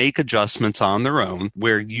that make adjustments on their own,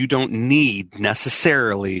 where you don't need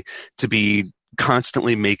necessarily to be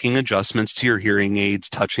constantly making adjustments to your hearing aids,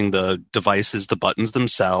 touching the devices, the buttons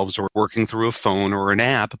themselves, or working through a phone or an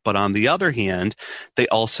app. But on the other hand, they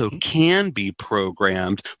also can be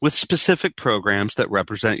programmed with specific programs that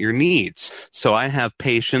represent your needs. So I have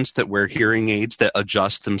patients that wear hearing aids that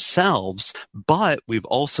adjust themselves, but we've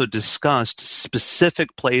also discussed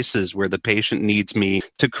specific places where the patient needs me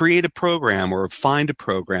to create a program or find a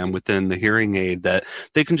program within the hearing aid that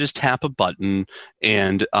they can just tap a button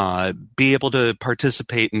and be able to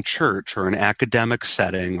participate in church or an academic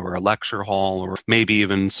setting or a lecture hall or maybe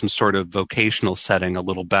even some sort of vocational setting a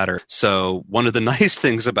little better. So one of the nice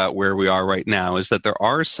things about where we are right now is that there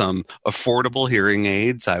are some affordable hearing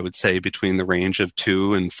aids, I would say between the range of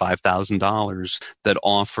 $2,000 and $5,000, that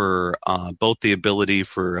offer both the ability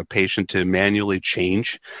for a patient to manually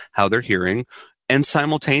change how they're hearing, and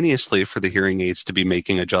simultaneously for the hearing aids to be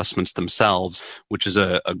making adjustments themselves, which is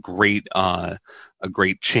a great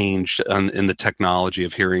change in the technology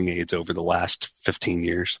of hearing aids over the last 15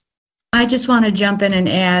 years. I just want to jump in and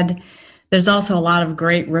add There's also a lot of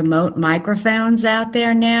great remote microphones out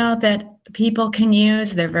there now that people can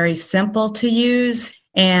use. They're very simple to use,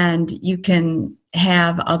 and you can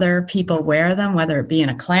have other people wear them, whether it be in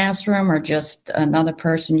a classroom or just another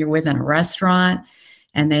person you're with in a restaurant,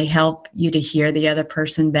 and they help you to hear the other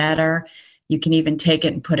person better. You can even take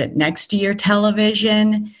it and put it next to your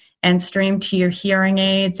television and stream to your hearing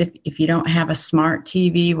aids if you don't have a smart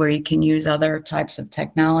TV where you can use other types of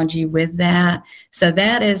technology with that. So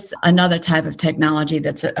that is another type of technology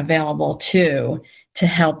that's available too, to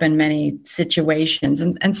help in many situations.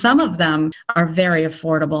 And some of them are very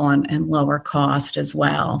affordable and lower cost as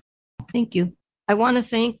well. Thank you. I want to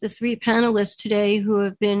thank the three panelists today who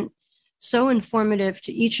have been so informative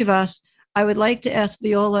to each of us. I would like to ask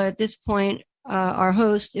Viola at this point, our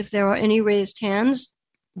host, if there are any raised hands.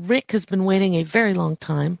 Rick has been waiting a very long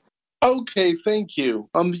time. Okay, thank you.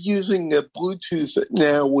 I'm using a Bluetooth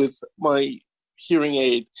now with my hearing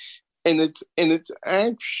aid. And it's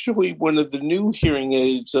actually one of the new hearing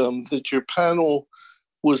aids that your panel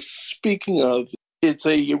was speaking of. It's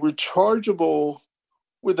a rechargeable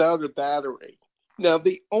without a battery. Now,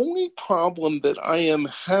 the only problem that I am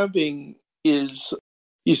having is,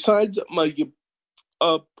 besides my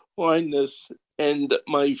blindness and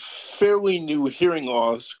my fairly new hearing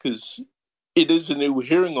loss, because it is a new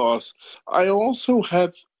hearing loss, I also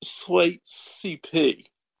have slight CP.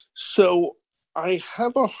 So I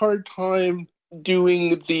have a hard time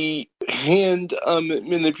doing the hand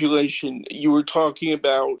manipulation. You were talking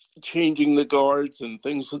about changing the guards and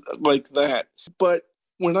things like that. But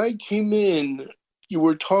when I came in, you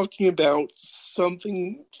were talking about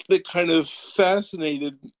something that kind of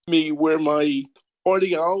fascinated me, where my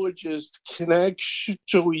audiologist can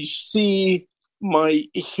actually see my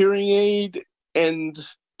hearing aid and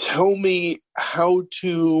tell me how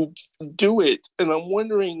to do it. And I'm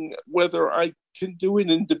wondering whether I can do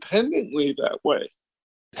it independently that way.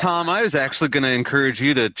 Tom, I was actually going to encourage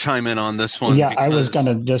you to chime in on this one. Yeah, because I was going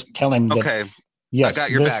to just tell him that. Okay. Yes, I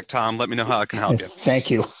got your back, Tom. Let me know how I can help you.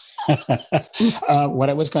 Thank you. What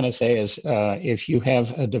I was going to say is if you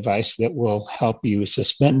have a device that will help you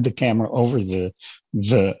suspend the camera over the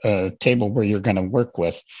table where you're going to work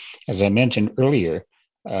with, as I mentioned earlier,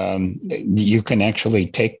 you can actually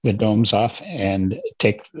take the domes off and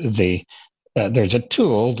take there's a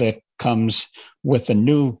tool that comes with a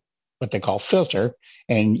new, what they call filter,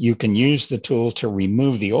 and you can use the tool to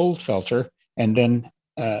remove the old filter, and then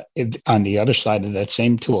on the other side of that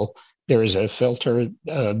same tool, there is a filter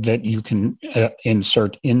that you can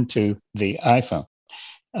insert into the iPhone.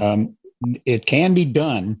 It can be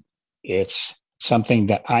done. It's something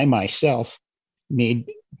that I myself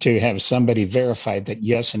need to have somebody verify that,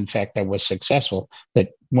 yes, in fact, I was successful. But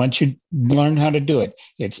once you learn how to do it,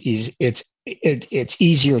 it's easy. It's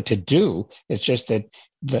easier to do. It's just that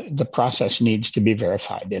the process needs to be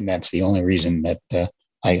verified, and that's the only reason that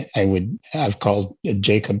I've called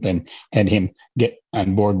Jacob and had him get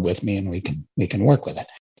on board with me, and we can work with it.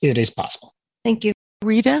 It is possible. Thank you.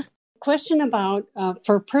 Rita? Question about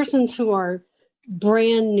for persons who are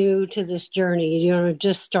brand new to this journey,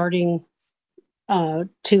 just starting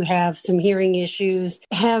to have some hearing issues.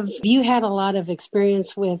 Have you had a lot of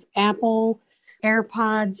experience with Apple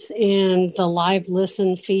AirPods and the live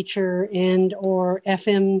listen feature and or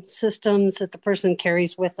FM systems that the person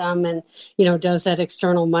carries with them and, does that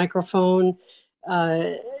external microphone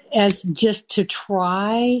as just to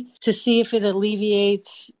try to see if it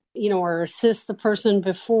alleviates, or assists the person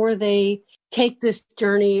before they take this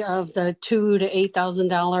journey of the $2,000 to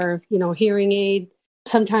 $8,000, hearing aid?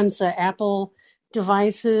 Sometimes the Apple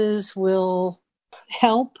devices will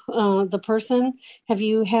help the person. Have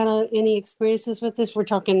you had any experiences with this? We're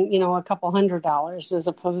talking, a couple $100 as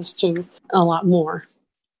opposed to a lot more.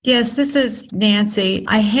 Yes, this is Nancy.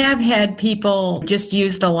 I have had people just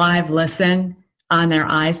use the live listen on their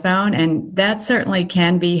iPhone, and that certainly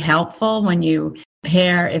can be helpful when you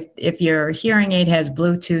pair, if your hearing aid has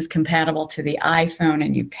Bluetooth compatible to the iPhone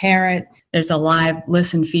and you pair it, there's a live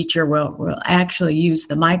listen feature where we'll actually use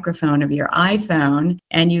the microphone of your iPhone,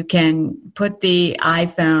 and you can put the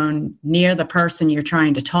iPhone near the person you're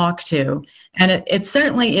trying to talk to. And it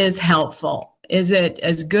certainly is helpful. Is it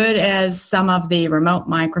as good as some of the remote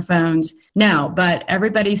microphones? No, but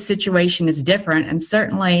everybody's situation is different. And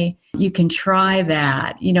certainly you can try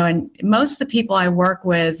that. And most of the people I work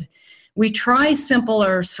with, we try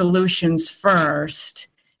simpler solutions first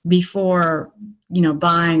before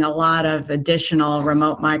buying a lot of additional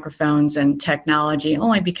remote microphones and technology,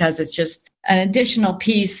 only because it's just an additional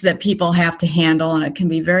piece that people have to handle, and it can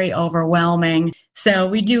be very overwhelming. So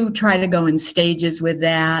we do try to go in stages with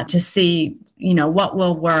that to see, what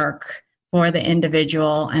will work for the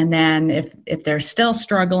individual. And then if they're still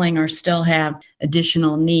struggling or still have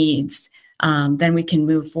additional needs, then we can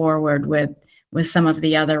move forward with some of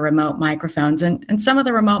the other remote microphones. And some of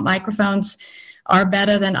the remote microphones are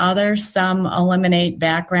better than others. Some eliminate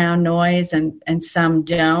background noise and some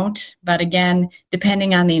don't. But again,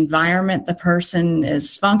 depending on the environment the person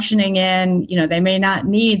is functioning in, they may not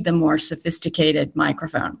need the more sophisticated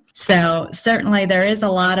microphone. So certainly there is a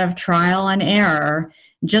lot of trial and error,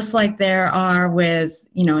 just like there are with,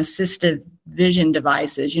 assistive vision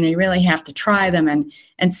devices. You really have to try them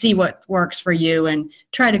and see what works for you and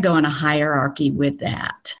try to go in a hierarchy with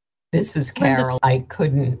that. This is Carol. I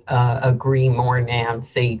couldn't agree more,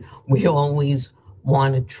 Nancy. We always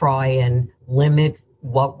want to try and limit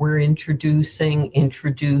what we're introduce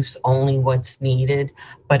only what's needed.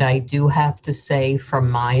 But I do have to say, from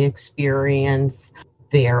my experience,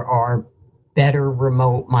 there are better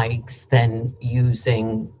remote mics than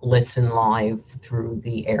using Listen Live through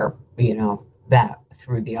the air,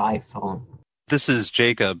 through the iPhone. This is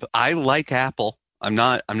Jacob. I like Apple. I'm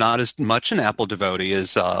not as much an Apple devotee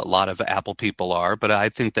as a lot of Apple people are, but I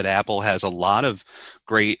think that Apple has a lot of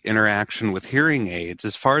great interaction with hearing aids.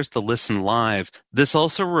 As far as the Listen Live, this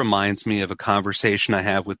also reminds me of a conversation I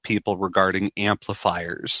have with people regarding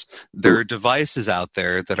amplifiers. There are devices out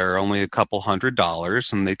there that are only a couple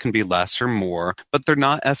 $100, and they can be less or more, but they're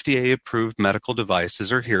not FDA-approved medical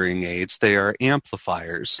devices or hearing aids. They are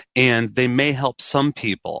amplifiers, and they may help some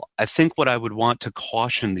people. I think what I would want to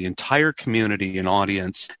caution the entire community and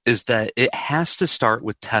audience is that it has to start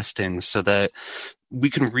with testing so that we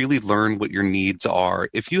can really learn what your needs are.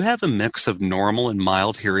 If you have a mix of normal and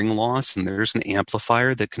mild hearing loss and there's an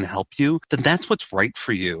amplifier that can help you, then that's what's right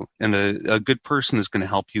for you. And a good person is going to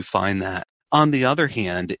help you find that. On the other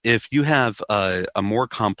hand, if you have a more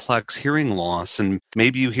complex hearing loss and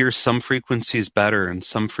maybe you hear some frequencies better and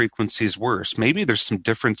some frequencies worse, maybe there's some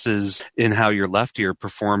differences in how your left ear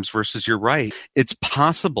performs versus your right, it's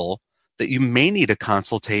possible that you may need a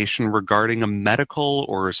consultation regarding a medical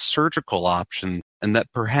or a surgical option, and that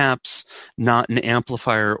perhaps not an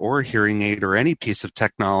amplifier or a hearing aid or any piece of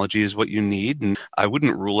technology is what you need. And I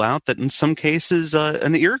wouldn't rule out that in some cases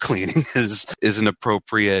an ear cleaning is an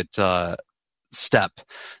appropriate step.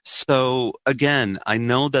 So again, I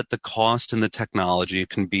know that the cost and the technology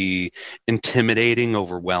can be intimidating,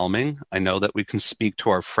 overwhelming. I know that we can speak to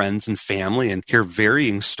our friends and family and hear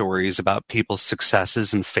varying stories about people's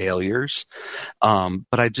successes and failures.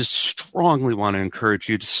 But I just strongly want to encourage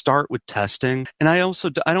you to start with testing. And I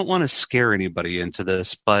don't want to scare anybody into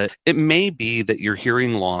this, but it may be that your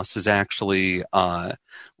hearing loss is actually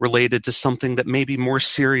related to something that may be more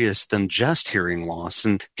serious than just hearing loss,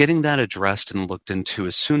 and getting that addressed and looked into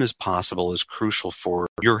as soon as possible is crucial for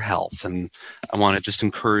your health. And I want to just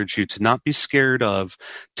encourage you to not be scared of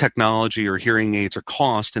technology or hearing aids or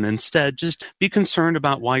cost, and instead just be concerned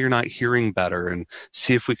about why you're not hearing better and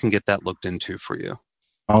see if we can get that looked into for you.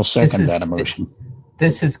 I'll second that emotion.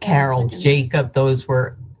 This is Carol. Jacob, those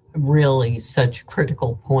were really such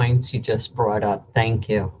critical points you just brought up. Thank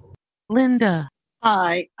you. Linda.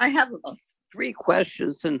 Hi, I have 3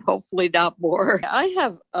 questions and hopefully not more. I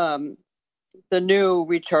have the new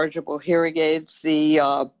rechargeable hearing aids, the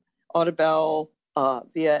Audibel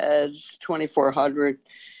Via Edge 2400,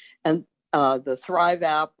 and the Thrive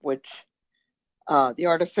app, which the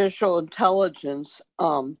artificial intelligence,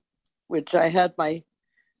 which I had my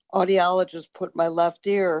audiologist put in my left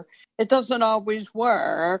ear. It doesn't always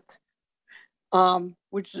work,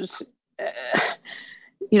 which is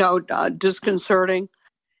disconcerting.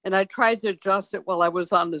 And I tried to adjust it while I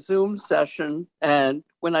was on the Zoom session. And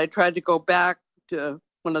when I tried to go back to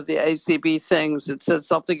one of the ACB things, it said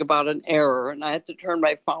something about an error. And I had to turn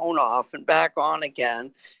my phone off and back on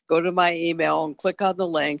again, go to my email and click on the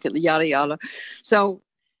link and yada, yada. So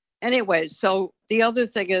anyway, so the other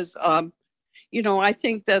thing is, I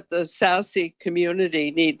think that the SASE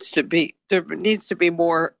community needs to be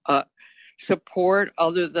more support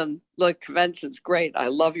other than the convention's great. I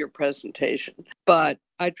love your presentation. But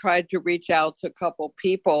I tried to reach out to a couple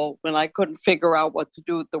people when I couldn't figure out what to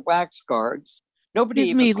do with the wax guards. Nobody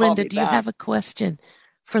even called Linda, me do back. you have a question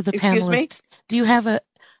for the Excuse me? panelists? Do you have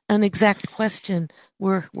an exact question?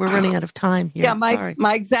 We're running out of time here. Yeah, Sorry.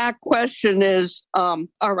 my exact question is, all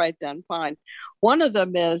right then, fine. One of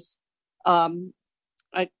them is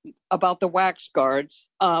about the wax guards.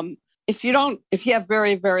 If you have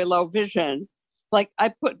very, very low vision, like I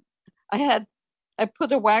put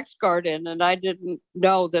a wax guard in and I didn't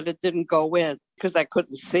know that it didn't go in because I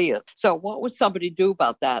couldn't see it. So what would somebody do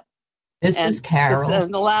about that? This is Carol.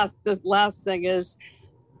 And the last thing is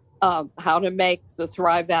how to make the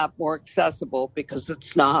Thrive app more accessible, because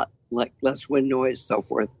it's not. like less wind noise, so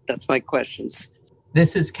forth. That's my questions.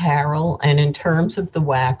 This is Carol, and in terms of the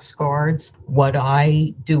wax guards, what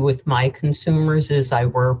I do with my consumers is I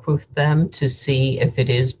work with them to see if it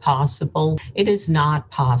is possible. It is not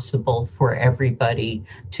possible for everybody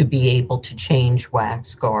to be able to change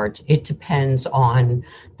wax guards. It depends on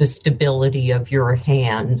the stability of your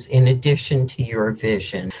hands in addition to your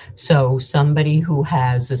vision. So somebody who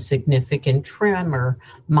has a significant tremor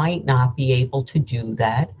might not be able to do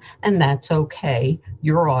that, and that's okay.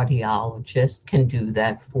 Your audiologist can do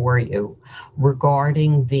that for you.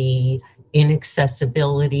 Regarding the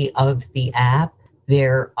inaccessibility of the app,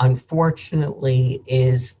 there unfortunately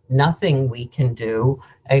is nothing we can do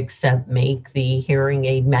except make the hearing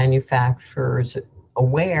aid manufacturers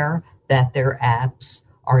aware that their apps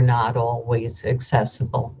are not always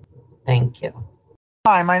accessible. Thank you.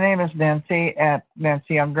 Hi, my name is Nancy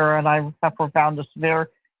Younger, and I have profound a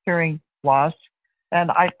severe hearing loss. And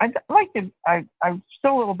I'm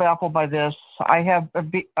still a little baffled by this. I have a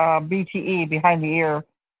BTE, behind the ear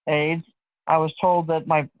aids. I was told that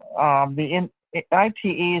the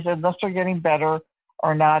ITEs, unless they're getting better,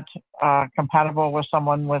 are not compatible with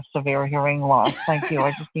someone with severe hearing loss. Thank you.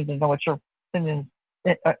 I just need to know what your opinion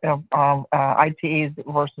is ITEs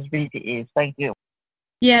versus BTEs. Thank you.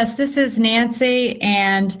 Yes, this is Nancy.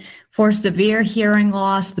 And for severe hearing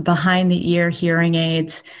loss, the behind the ear hearing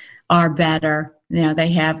aids are better. You know, they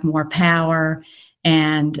have more power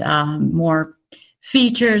and more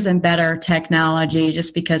features and better technology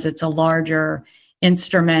just because it's a larger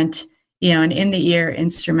instrument. You know, an in-the-ear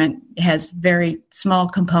instrument has very small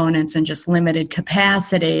components and just limited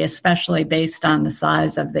capacity, especially based on the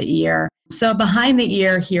size of the ear. So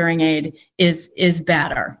behind-the-ear hearing aid is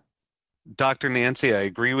better. Dr. Nancy, I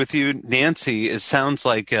agree with you. Nancy, it sounds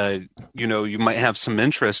like you might have some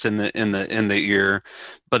interest in the ear,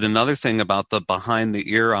 but another thing about the behind the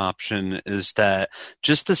ear option is that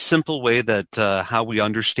just the simple way that how we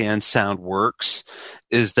understand sound works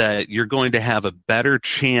is that you're going to have a better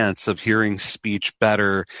chance of hearing speech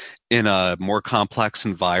better in a more complex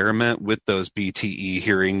environment with those BTE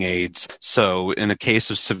hearing aids. So in a case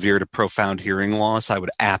of severe to profound hearing loss, I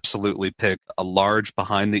would absolutely pick a large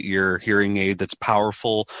behind the ear hearing aid that's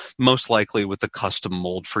powerful, most likely with a custom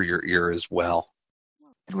mold for your ear as well.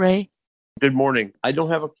 Ray? Good morning. I don't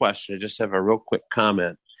have a question. I just have a real quick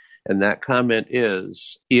comment. And that comment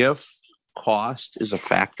is, if cost is a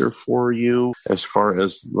factor for you as far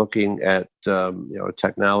as looking at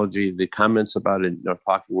technology, the comments about it,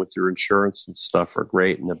 talking with your insurance and stuff are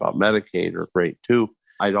great, and about Medicaid are great too.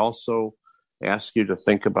 I'd also ask you to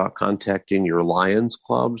think about contacting your Lions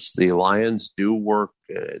clubs. The Lions do work,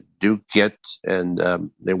 they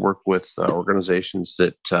work with organizations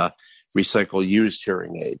that recycle used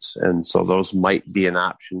hearing aids. And so those might be an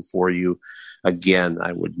option for you. Again,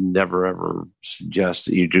 I would never, ever suggest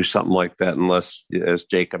that you do something like that unless, as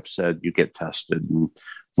Jacob said, you get tested and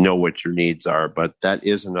know what your needs are. But that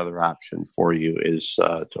is another option for you, is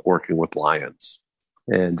to working with Lions.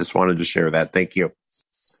 And just wanted to share that. Thank you.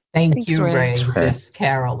 Thanks, you, Ray. This is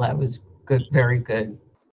Carol. That was good. Very good.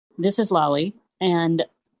 This is Lolly. And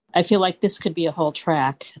I feel like this could be a whole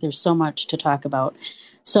track. There's so much to talk about.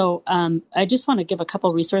 So I just want to give a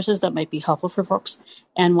couple resources that might be helpful for folks.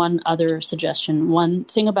 And one other suggestion. One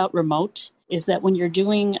thing about remote is that when you're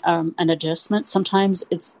doing an adjustment, sometimes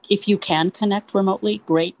if you can connect remotely,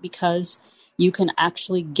 great, because you can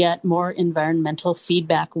actually get more environmental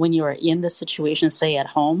feedback when you are in the situation, say at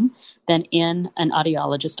home, than in an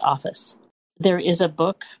audiologist office. There is a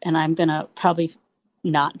book, and I'm going to probably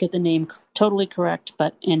not get the name totally correct,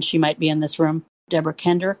 and she might be in this room. Deborah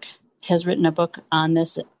Kendrick has written a book on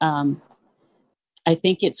this. I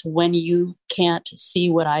think it's When You Can't See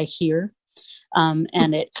What I Hear.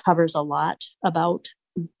 And it covers a lot about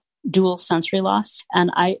dual sensory loss.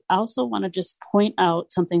 And I also want to just point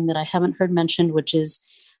out something that I haven't heard mentioned, which is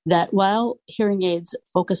that while hearing aids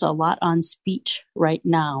focus a lot on speech right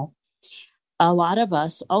now, a lot of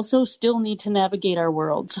us also still need to navigate our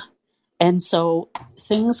worlds. And so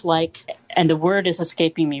things like, and the word is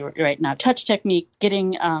escaping me right now, touch technique,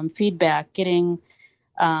 getting feedback from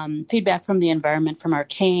the environment, from our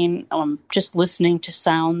cane, just listening to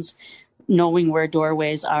sounds, knowing where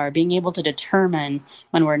doorways are, being able to determine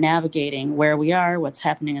when we're navigating where we are, what's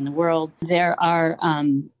happening in the world. There's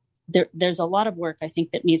a lot of work I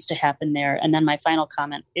think that needs to happen there. And then my final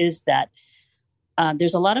comment is that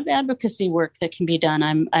there's a lot of advocacy work that can be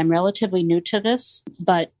done. I'm relatively new to this,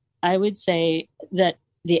 but I would say that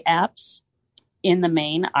the apps in the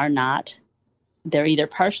main are not. They're either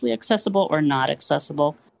partially accessible or not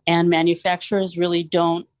accessible. And manufacturers really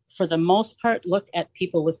don't, for the most part, look at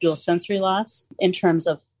people with dual sensory loss in terms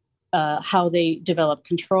of how they develop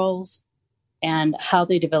controls and how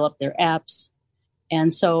they develop their apps.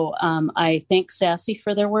 And so I thank SASE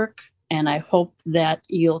for their work, and I hope that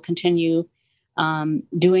you'll continue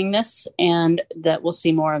doing this and that we'll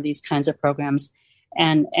see more of these kinds of programs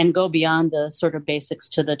and go beyond the sort of basics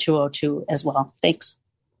to the 202 as well. Thanks.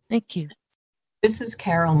 Thank you. This is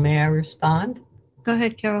Carol. May I respond? Go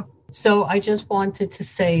ahead, Carol. So I just wanted to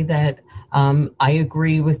say that I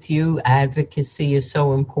agree with you. Advocacy is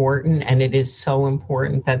so important, and it is so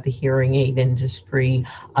important that the hearing aid industry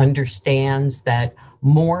understands that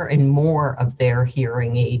more and more of their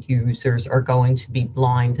hearing aid users are going to be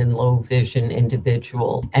blind and low vision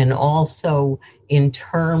individuals. And also in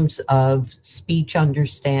terms of speech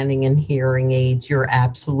understanding and hearing aids, you're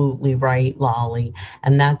absolutely right, Lolly.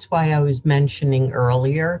 And that's why I was mentioning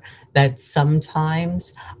earlier that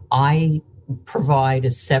sometimes I provide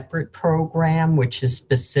a separate program which is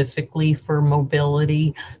specifically for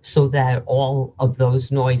mobility so that all of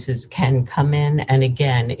those noises can come in. And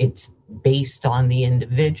again, it's based on the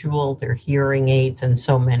individual, their hearing aids, and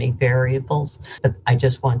so many variables. But I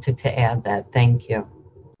just wanted to add that. Thank you.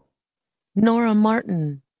 Nora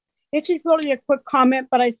Martin. This is really a quick comment,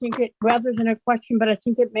 but I think it, rather than a question, but I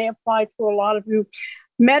think it may apply to a lot of you.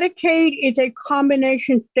 Medicaid is a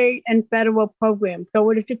combination state and federal program, so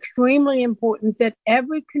it is extremely important that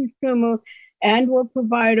every consumer and or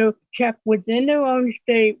provider check within their own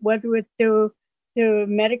state, whether it's the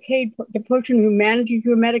Medicaid, the person who manages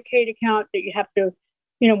your Medicaid account that you have to,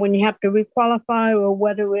 when you have to requalify, or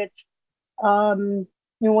whether it's,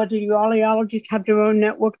 whether your audiologists have their own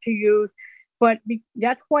network to use. But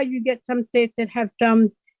that's why you get some states that have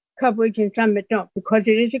some coverage and some that don't, because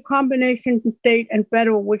it is a combination of state and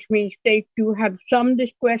federal, which means states do have some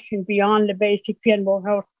discretion beyond the basic general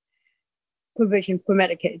health provision for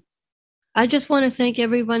Medicaid. I just want to thank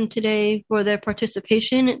everyone today for their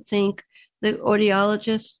participation and thank the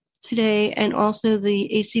audiologists today and also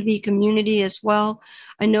the ACB community as well.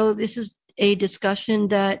 I know this is a discussion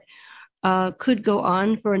that could go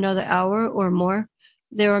on for another hour or more.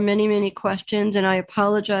 There are many, many questions, and I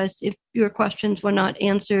apologize if your questions were not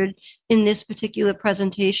answered in this particular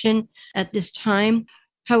presentation at this time.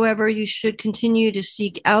 However, you should continue to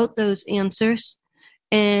seek out those answers.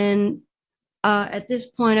 And at this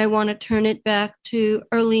point, I want to turn it back to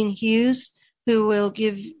Arlene Hughes, who will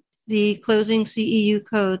give the closing CEU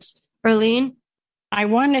codes. Arlene? I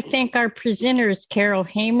want to thank our presenters, Carol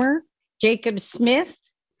Hamer, Jacob Smith,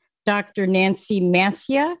 Dr. Nancy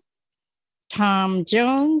Massia, Tom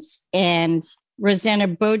Jones, and Rosanna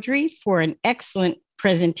Beaudry for an excellent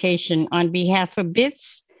presentation. On behalf of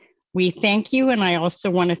BITS, we thank you, and I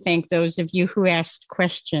also want to thank those of you who asked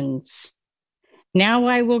questions. Now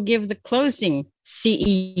I will give the closing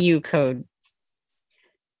CEU code.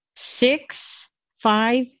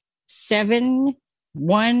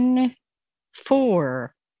 65714.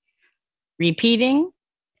 Repeating,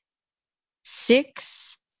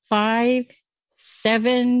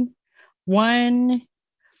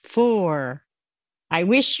 65714. I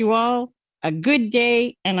wish you all a good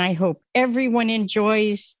day, and I hope everyone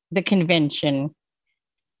enjoys the convention.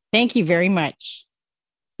 Thank you very much.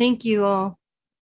 Thank you all.